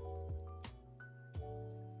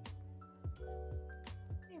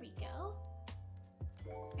 There we go.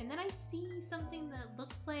 And then I see something that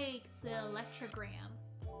looks like the electrogram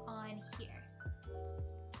on here.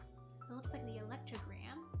 It looks like the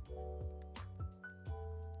electrogram.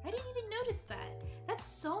 I didn't even notice that. That's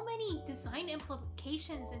so many design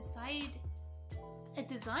implications inside a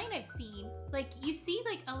design I've seen. Like, you see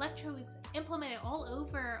like Electro is implemented all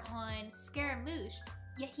over on Scaramouche,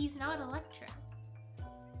 yet he's not Electro.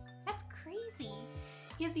 That's crazy.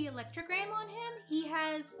 He has the electrogram on him. He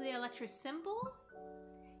has the Electro symbol.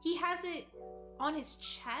 He has it on his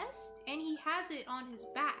chest, and he has it on his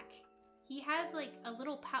back. He has like a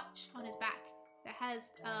little pouch on his back that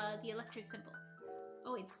has the Electro symbol.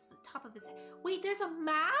 Oh, it's the top of his head. Wait, there's a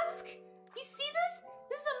mask? You see this?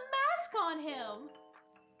 There's a mask on him.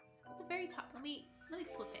 At the very top. Let me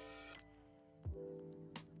flip it.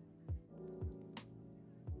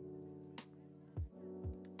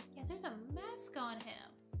 Yeah, there's a mask on him.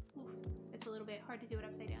 Ooh, it's a little bit hard to do it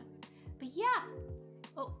upside down. But yeah.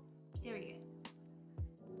 Oh, there we go.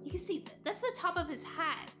 You can see that's the top of his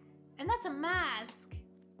hat. And that's a mask.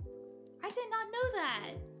 I did not know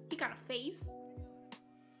that. He got a face.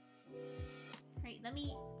 Alright, let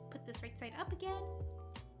me put this right side up again.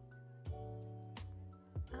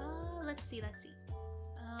 Let's see.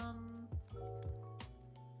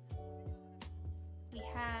 We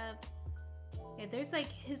have... Yeah, there's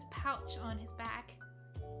like his pouch on his back.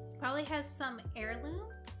 Probably has some heirloom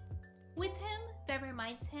with him that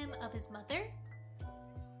reminds him of his mother.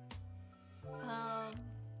 We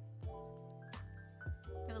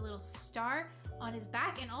have a little star on his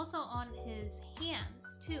back and also on his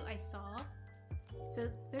hands too, I saw. So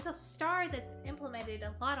there's a star that's implemented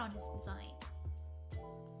a lot on his design.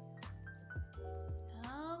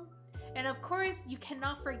 And of course, you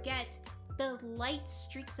cannot forget the light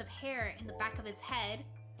streaks of hair in the back of his head.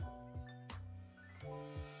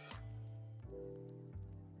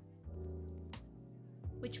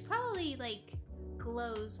 Which probably, like,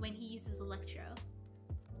 glows when he uses Electro.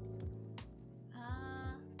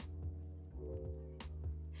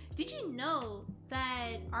 Did you know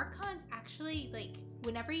that Archons actually, like,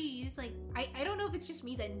 whenever you use, like, I don't know if it's just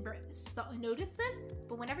me that noticed this,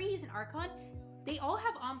 but whenever you use an Archon, they all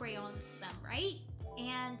have ombre on them, right?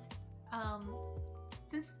 And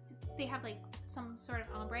since they have, like, some sort of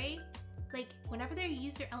ombre, like, whenever they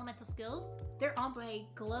use their elemental skills, their ombre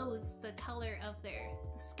glows the color of the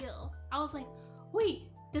skill. I was like, wait,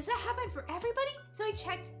 does that happen for everybody? So I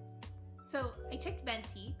checked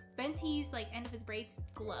Venti. Venti's, like, end of his braids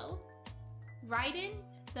glow. Raiden,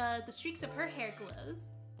 the streaks of her hair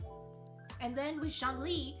glows. And then with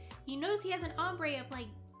Zhongli, you notice he has an ombre of, like,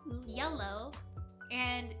 yellow,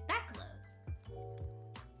 and that glows.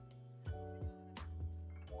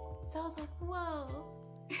 So I was like, whoa.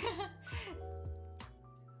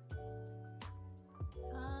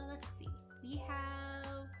 Let's see. We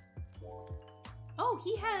have... Oh,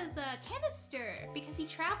 he has a canister because he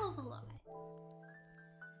travels a lot.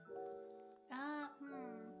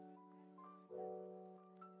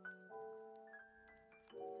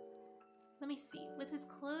 Let me see. With his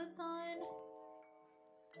clothes on...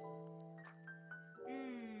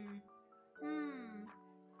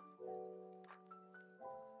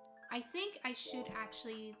 I think I should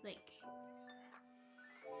actually, like,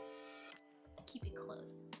 keep it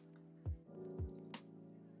close.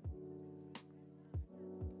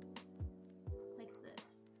 Like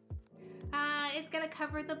this. It's gonna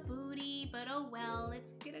cover the booty, but oh well,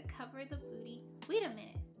 it's gonna cover the booty. Wait a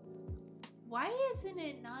minute. Why isn't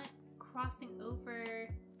it not crossing over?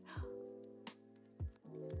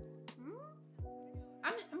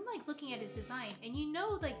 I'm like looking at his design, and you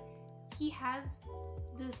know, like, he has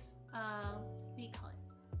this what do you call it?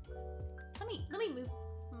 Let me move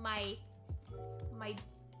my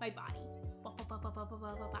body.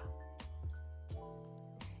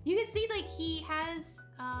 You can see, like, he has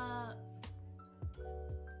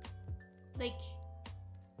like,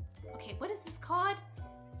 okay, what is this called?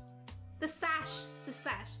 The sash.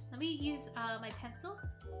 Let me use my pencil.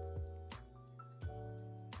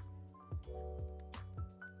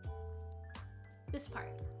 This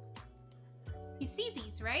part. You see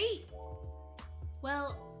these, right?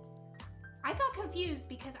 Well, I got confused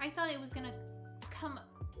because I thought it was gonna come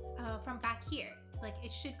from back here. Like,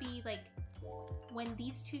 it should be, like, when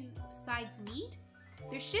these two sides meet,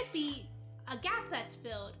 there should be a gap that's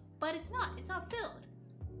filled, but it's not. It's not filled.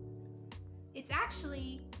 It's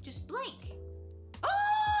actually just blank.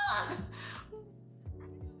 Oh!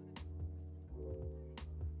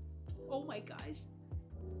 Oh my gosh.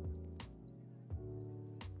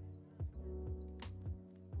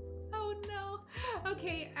 Oh no.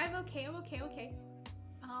 Okay, I'm okay.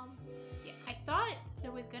 Yeah, I thought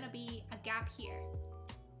there was gonna be a gap here.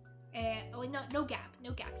 Oh no gap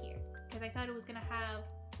here. Because I thought it was gonna have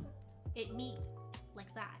it meet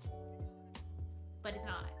like that. But it's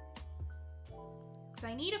not. So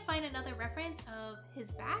I need to find another reference of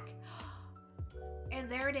his back. And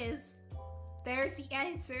there it is. There's the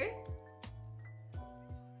answer.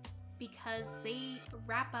 Because they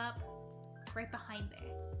wrap up right behind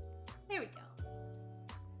there. There we go.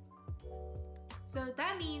 So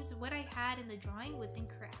that means what I had in the drawing was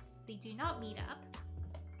incorrect. They do not meet up.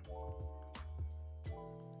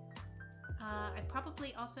 I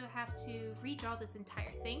probably also have to redraw this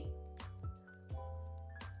entire thing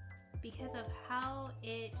because of how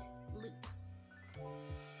it loops.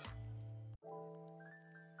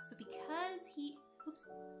 So because he, oops,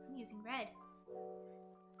 I'm using red.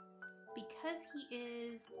 Because he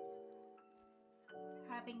is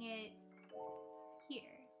having it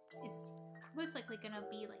here, it's most likely gonna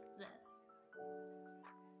be like this.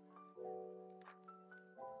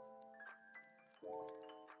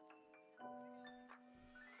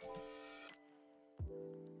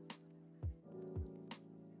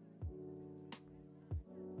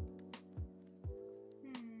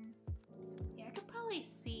 Yeah, I could probably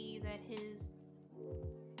see that his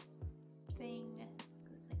thing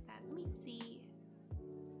goes like that. Let me see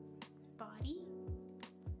his body.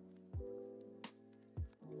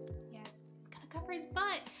 Yeah, it's gonna cover his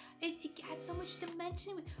butt. It adds so much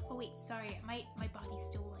dimension. Oh wait, sorry, my body's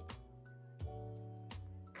still like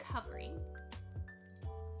covering.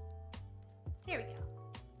 There we go.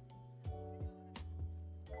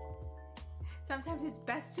 Sometimes it's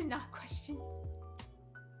best to not question.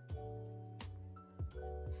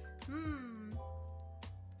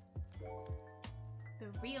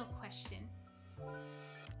 real question.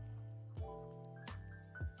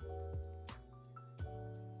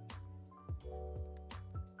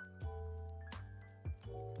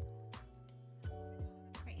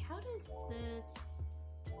 Right, how does this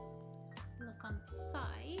look on the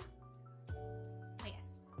side? Ah,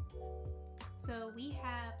 yes. So we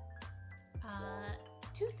have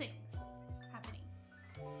two things happening.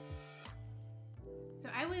 So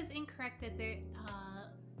I was incorrect that there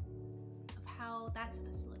of how that's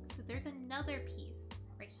supposed to look. So there's another piece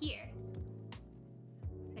right here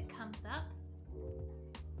that comes up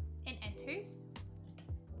and enters.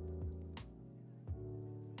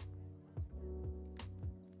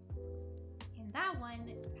 And that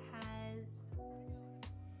one has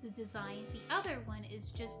the design. The other one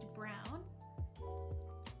is just brown.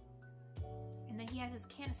 And then he has his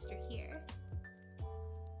canister here.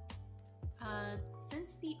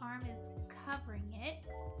 Since the arm is covering it,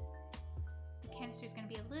 the canister is going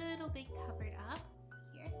to be a little bit covered up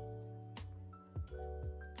here.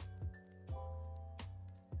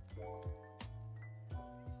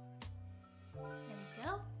 There we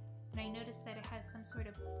go. And I noticed that it has some sort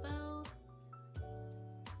of bow.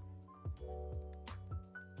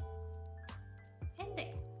 And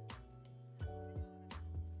there.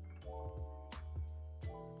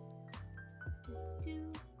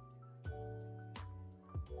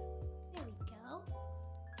 There we go.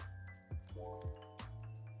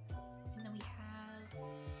 And then we have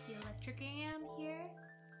the electric am here.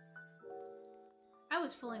 I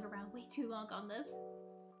was fooling around way too long on this.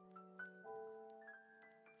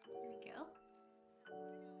 There we go.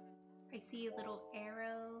 I see a little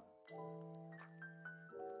arrow.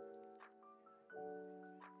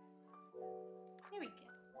 There we go.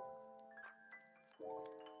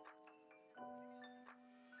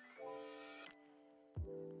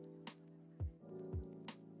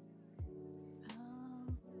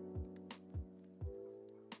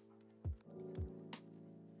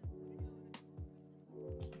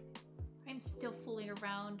 I'm still fooling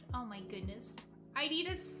around. Oh my goodness. I need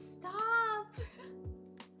to stop!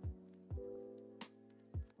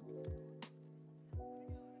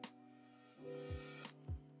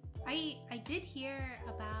 I did hear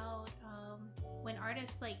about when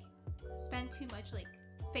artists like spend too much like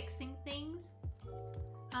fixing things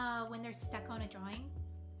when they're stuck on a drawing.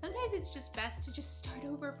 Sometimes it's just best to just start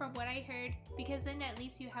over from what I heard, because then at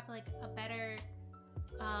least you have like a better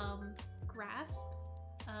grasp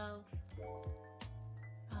of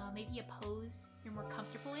maybe a pose you're more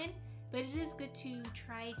comfortable in. But it is good to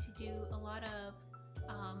try to do a lot of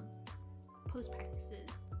pose practices.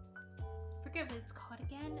 Forget what it's called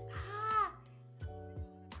again.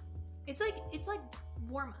 It's like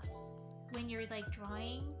warm-ups when you're like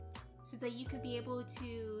drawing, so that you could be able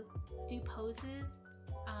to do poses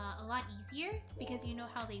a lot easier, because you know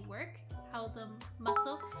how they work, how the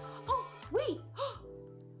muscle. Oh wait!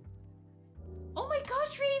 Oh my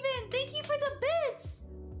gosh, Raven! Thank you for the bits!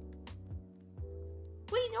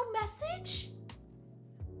 Wait, no message?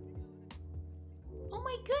 Oh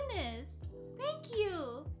my goodness! Thank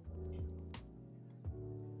you!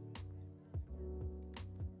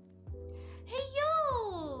 Hey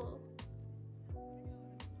yo!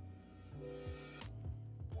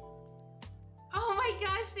 Oh my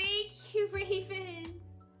gosh, thank you, Raven!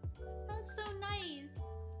 That was so nice.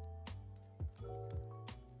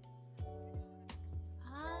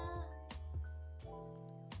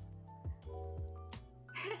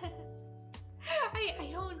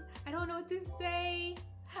 I don't know what to say.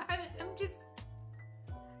 I'm just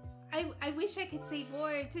I wish I could say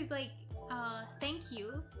more to like thank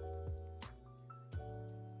you.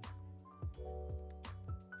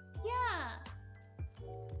 Yeah.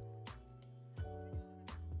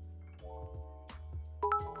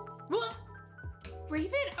 What?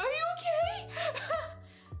 Raven, are you okay?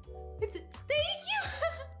 Thank you.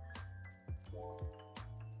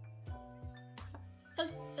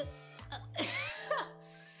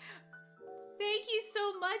 Thank you so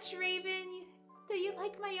much, Raven, that you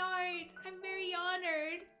like my art. I'm very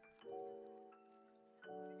honored.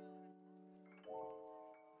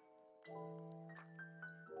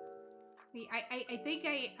 Wait, I think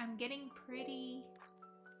I'm getting pretty...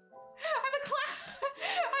 I'm a clown!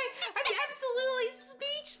 I'm absolutely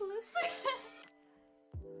speechless!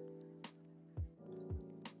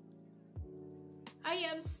 I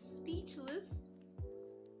am speechless.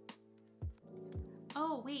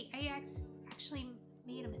 Oh wait, I actually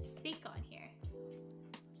made a mistake on here.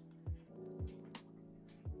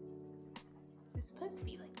 So it's supposed to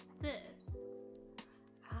be like this.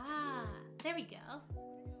 Ah, there we go.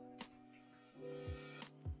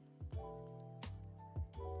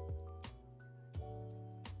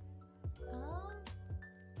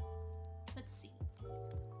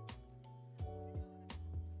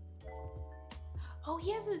 Oh,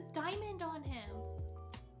 he has a diamond on him.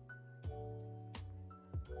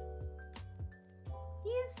 He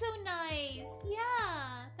is so nice.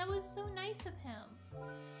 Yeah, that was so nice of him.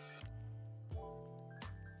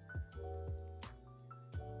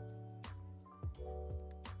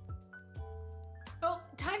 Oh,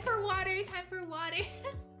 time for water, time for water.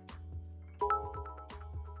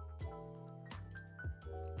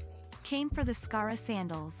 Came for the Scara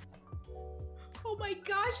sandals. Oh my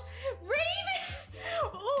gosh, Raven!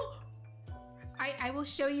 Oh, I will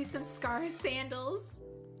show you some Scara sandals.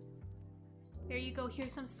 There you go,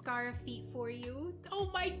 here's some Scara feet for you.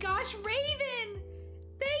 Oh my gosh, Raven!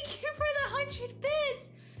 Thank you for the 100 bits!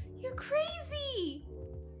 You're crazy!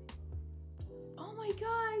 Oh my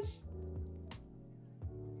gosh.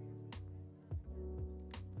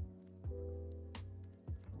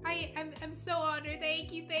 I'm so honored.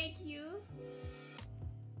 Thank you, thank you.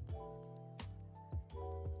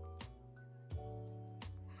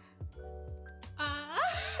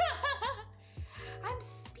 I'm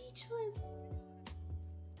speechless.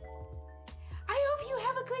 I hope you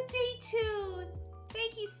have a good day too.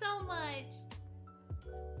 Thank you so much.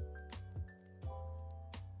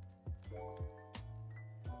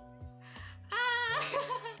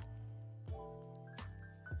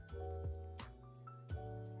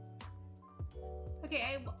 Okay,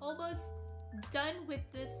 I'm almost done with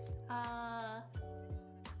this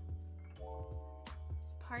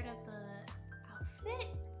this part of the outfit.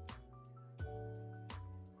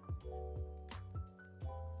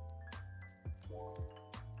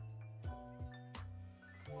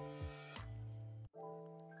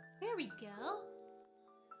 There we go.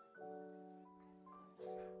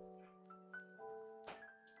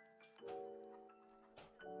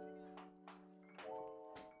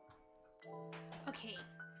 Okay.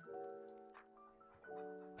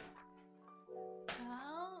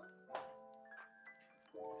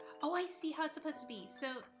 Oh, I see how it's supposed to be. So,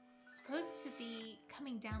 it's supposed to be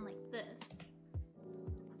coming down like this.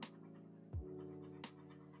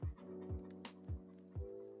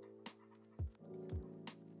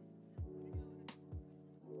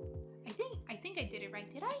 I think I did it right,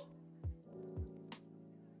 did I?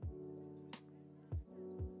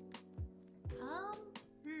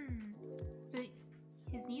 So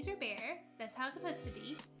his knees are bare. That's how it's supposed to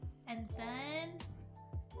be. And then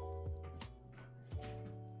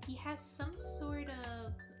he has some sort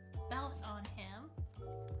of belt on him.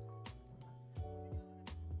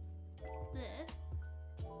 Like this.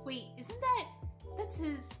 Wait, isn't that... That's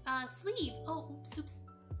his sleeve. Oh, oops.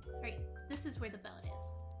 Right, this is where the belt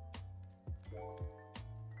is.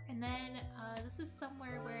 And then this is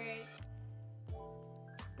somewhere where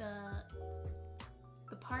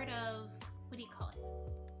the part of... What do you call it?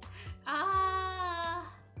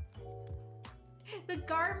 The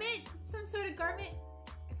garment! Some sort of garment.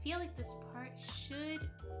 I feel like this part should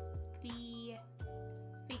be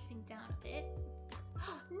facing down a bit.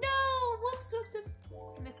 No! Whoops.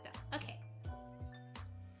 I messed up. Okay.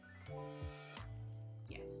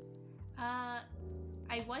 Yes.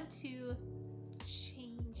 I want to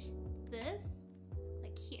change this,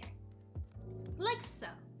 like here. Like so.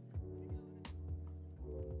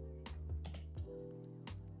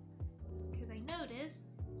 Because I noticed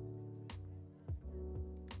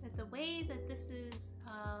that the way that this is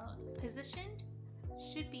positioned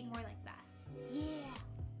should be more like that. Yeah.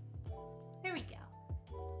 There we go.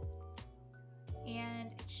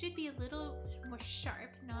 And it should be a little more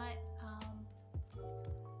sharp, not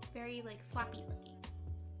very like floppy looking.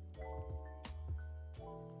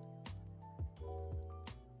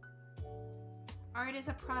 Art is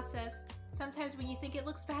a process. Sometimes when you think it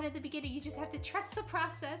looks bad at the beginning, you just have to trust the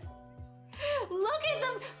process. Look at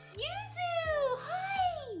them! Yuzu!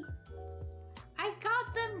 Hi! I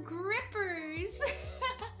got them grippers!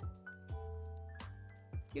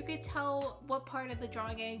 You could tell what part of the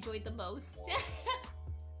drawing I enjoyed the most.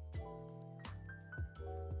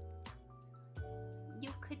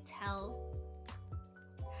 You could tell.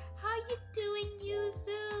 How you doing,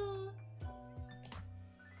 Yuzu?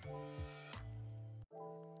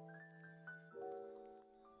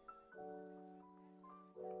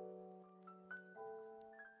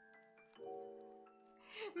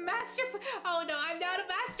 Masterfoot. Oh no, I'm not a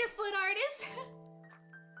Masterfoot artist.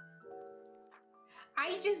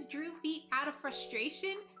 I just drew feet out of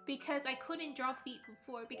frustration because I couldn't draw feet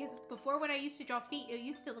before. Because before, when I used to draw feet, it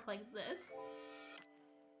used to look like this.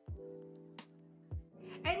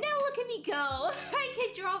 And now look at me go. I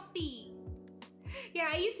can draw feet. Yeah,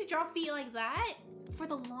 I used to draw feet like that for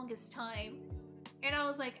the longest time. And I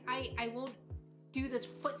was like, I won't do this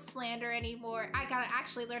foot slander anymore. I gotta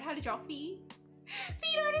actually learn how to draw feet.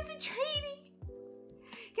 Feet artist in training.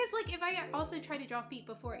 Because, like, if I also tried to draw feet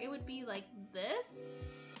before, it would be like this.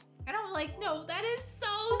 And I'm like, no, that is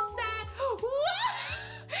so sad.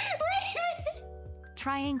 What? Raven!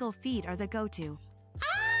 Triangle feet are the go-to.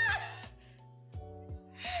 Ah!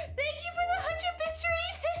 Thank you for the 100 bits,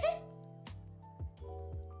 Raven!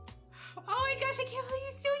 Oh my gosh, I can't believe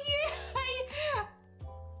you're still here.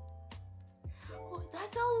 Oh,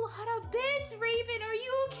 that's a lot of bits, Raven. Are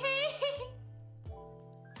you okay?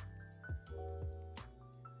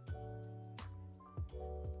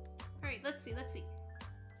 Alright, let's see.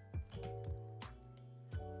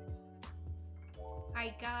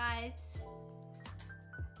 I got...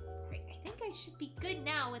 Alright, I think I should be good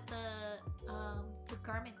now with the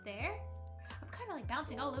garment there. I'm kind of like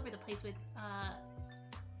bouncing all over the place with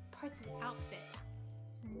parts of the outfit.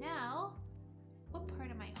 So now, what part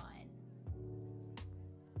am I on?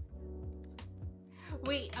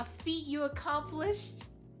 Wait, a feat you accomplished?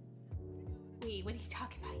 Wait, what are you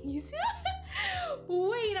talking about?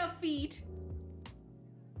 Wait, a feat!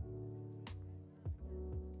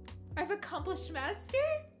 I've accomplished master?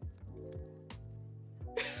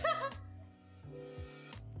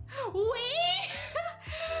 Wait!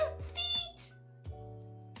 Feet!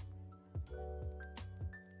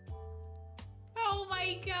 Oh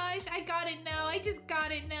my gosh, I got it now. I just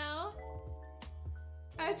got it now.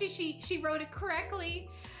 After she wrote it correctly.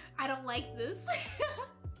 I don't like this.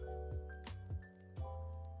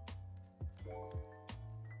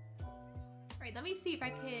 Alright, let me see if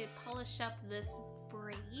I could polish up this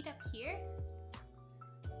braid up here.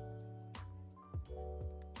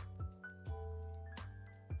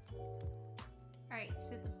 Alright,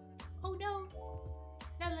 so oh no!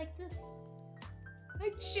 Not like this.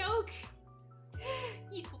 A joke!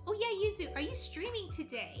 Oh yeah, Yuzu, are you streaming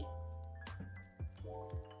today?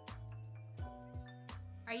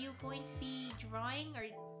 Are you going to be drawing or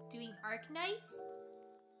doing Arc Nights?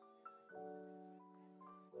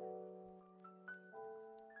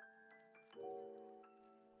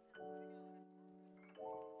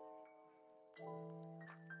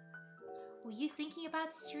 Were you thinking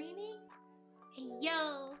about streaming? Hey,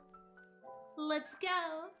 yo! Let's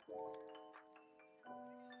go!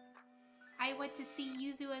 I went to see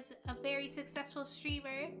Yuzu as a very successful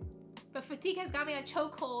streamer, but fatigue has got me on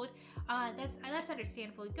chokehold. That's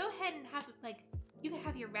understandable. Go ahead and have, like, you can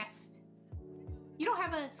have your rest. You don't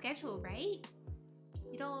have a schedule, right?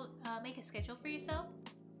 You don't make a schedule for yourself?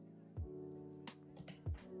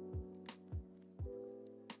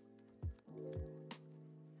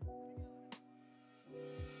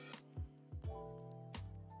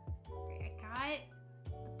 Okay, I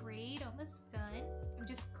got the braid almost done. I'm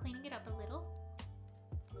just cleaning it up a little.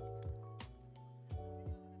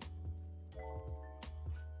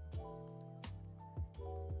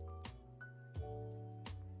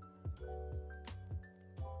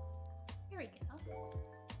 Here we go.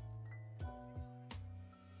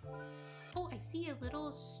 Oh, I see a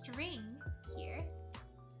little string here.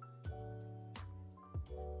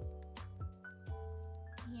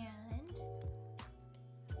 And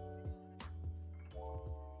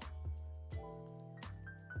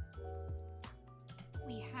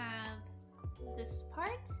we have this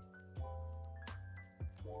part.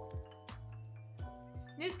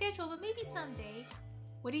 No schedule, but maybe someday.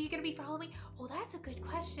 What are you gonna be for Halloween? Oh, that's a good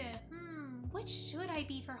question. What should I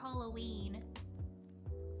be for Halloween?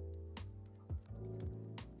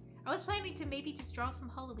 I was planning to maybe just draw some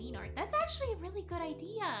Halloween art. That's actually a really good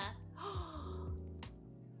idea.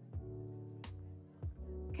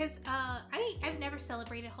 Because I've never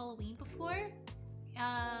celebrated Halloween before.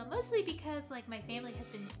 Mostly because like my family has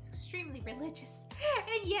been extremely religious.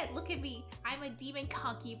 And yet, look at me. I'm a demon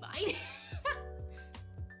concubine.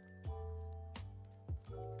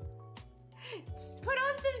 Just put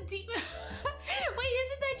on some demon. Wait,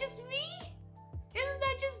 isn't that just me? Isn't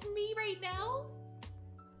that just me right now?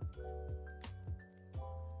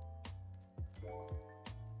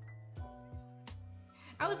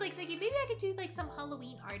 I was like thinking maybe I could do like some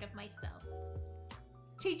Halloween art of myself.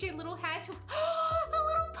 Change your little hat to a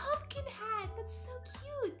little pumpkin hat. That's so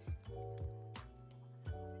cute.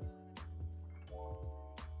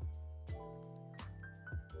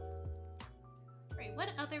 Right, what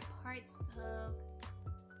other parts of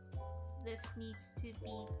this needs to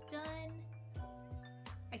be done?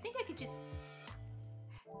 I think I could just...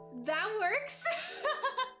 That works!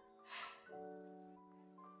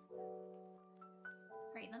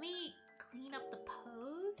 Right, let me clean up the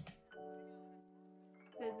pose.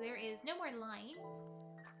 So there is no more lines.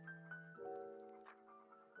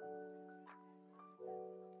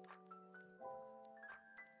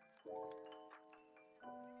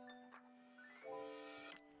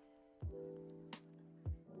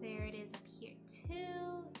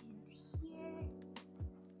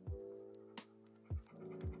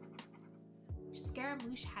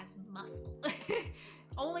 Scaramouche has muscle.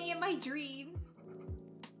 Only in my dreams.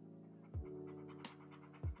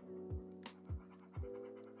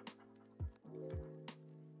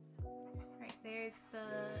 Alright, there's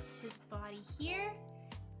his body here.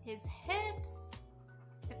 His hips.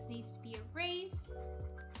 His hips needs to be erased.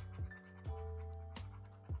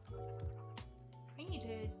 I need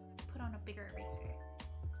to put on a bigger eraser.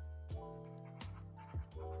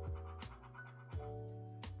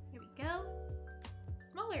 There we go.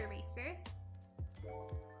 Smaller eraser.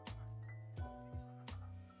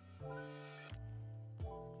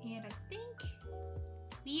 And I think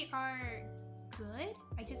we are good.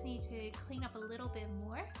 I just need to clean up a little bit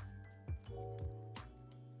more.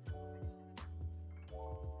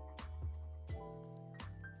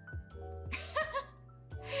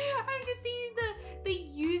 I'm just seeing the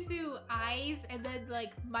yuzu eyes and then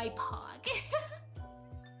like my pog.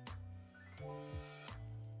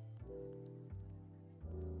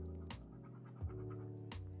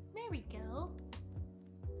 There we go.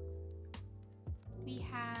 We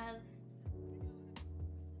have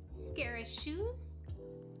Scaramouche.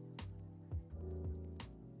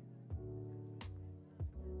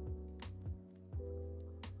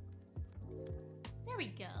 There we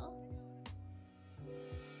go.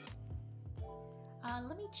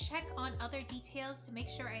 Let me check on other details to make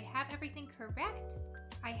sure I have everything correct.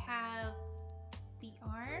 I have the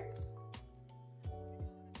arms.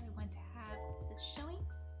 So I want to have this showing.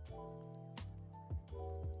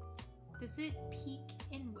 Does it peek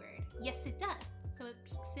inward? Yes, it does. So it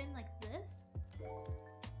peeks in like this.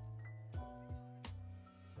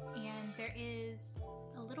 And there is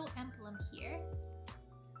a little emblem here.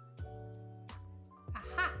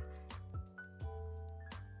 Aha!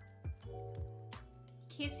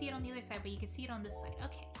 You can't see it on the other side, but you can see it on this side.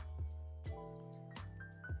 Okay.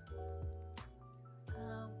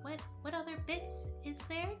 What other bits is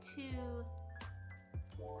there to...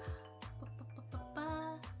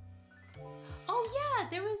 Oh yeah,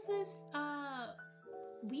 there was this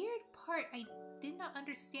weird part. I did not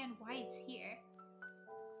understand why it's here.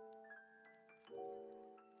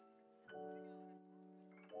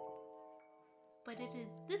 But it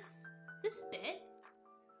is this bit.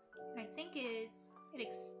 And I think it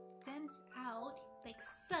extends out like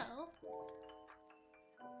so.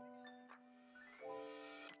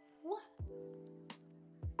 What?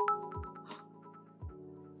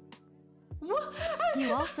 What?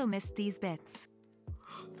 You also missed these bits.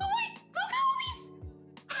 Oh wait, look at all these!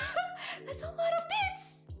 That's a lot of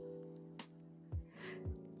bits!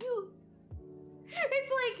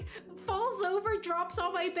 It's like falls over, drops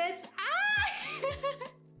all my bits. Ah!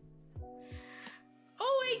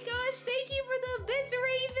 Oh my gosh, thank you for the bits,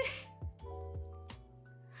 Raven!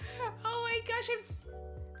 Oh my gosh,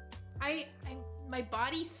 I'm my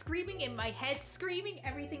body's screaming and my head's screaming.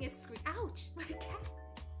 Everything is screaming. Ouch, my cat.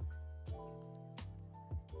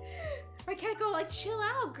 My cat go like, chill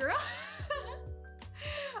out, girl.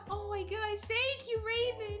 Oh my gosh, thank you,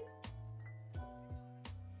 Raven.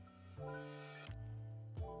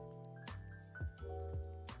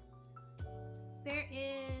 There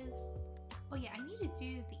is... Oh yeah, I need to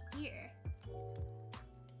do the ear.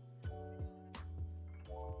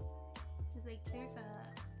 So like there's a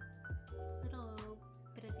little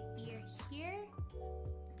bit of the ear here.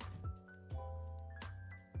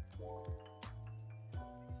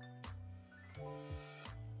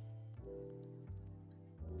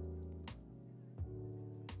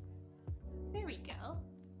 There we go.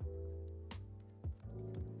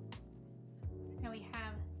 Now we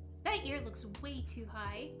have... That ear looks way too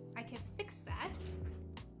high. I can fix that.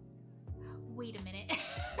 Wait a minute.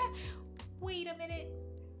 Wait a minute.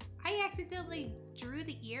 I accidentally drew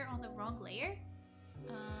the ear on the wrong layer.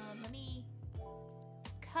 Let me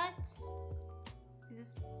cut. Is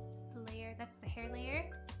this the layer? That's the hair layer.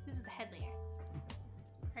 This is the head layer.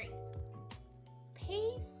 Alright.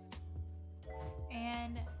 Paste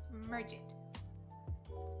and merge it.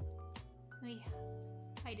 Let me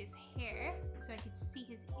hide his hair so I can see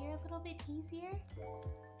his ear a little bit easier.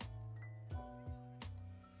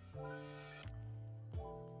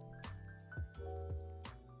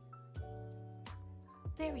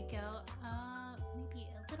 There we go. Maybe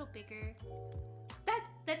a little bigger.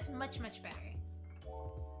 That's much better.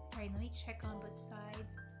 All right, let me check on both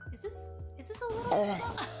sides. Is this a little too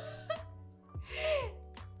small?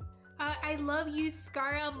 I love you,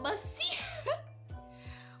 Scaramouche.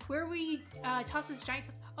 Where we toss his giant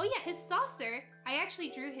saucer. Oh yeah, his saucer. I actually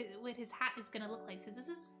drew what his hat is gonna look like. So this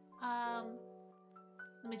is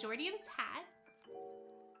the majority of his hat.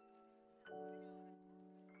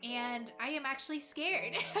 And I am actually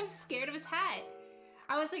scared. I'm scared of his hat.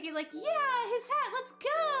 I was thinking like, yeah, his hat, let's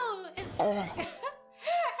go! And, and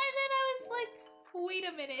then I was like, wait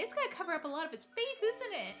a minute, it's gonna cover up a lot of his face,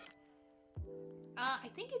 isn't it? I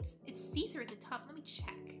think it's see-through at the top. Let me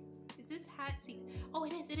check. Is this hat see-through? Oh,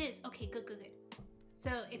 it is. Okay, good.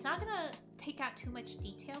 So it's not gonna take out too much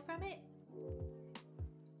detail from it.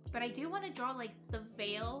 But I do want to draw like the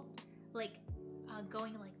veil, like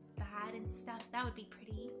going like that and stuff. That would be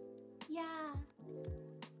pretty. Yeah.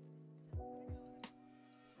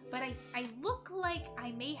 But I look like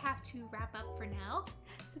I may have to wrap up for now.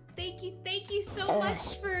 So thank you so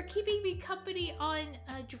much for keeping me company on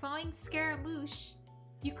drawing Scaramouche.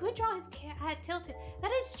 You could draw his hat tilted.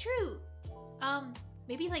 That is true.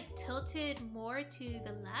 Maybe like tilted more to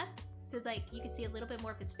the left, so like you can see a little bit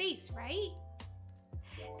more of his face, right?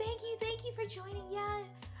 Thank you for joining. Yeah,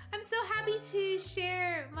 I'm so happy to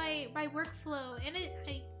share my workflow, and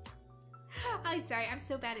I'm sorry, I'm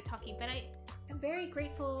so bad at talking, but I'm very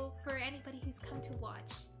grateful for anybody who's come to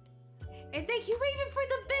watch. And thank you, Raven, for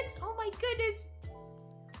the bits. Oh my goodness.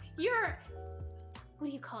 You're, what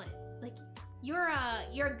do you call it? Like, you're one.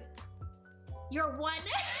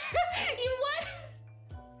 You won.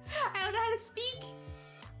 I don't know how to speak.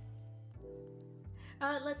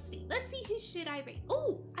 Let's see who should I raid.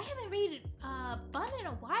 Oh, I haven't raided Bun in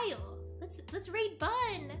a while. Let's raid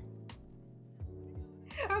Bun.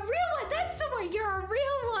 A real one. That's somewhere. You're a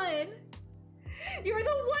real one. You're the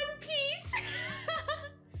one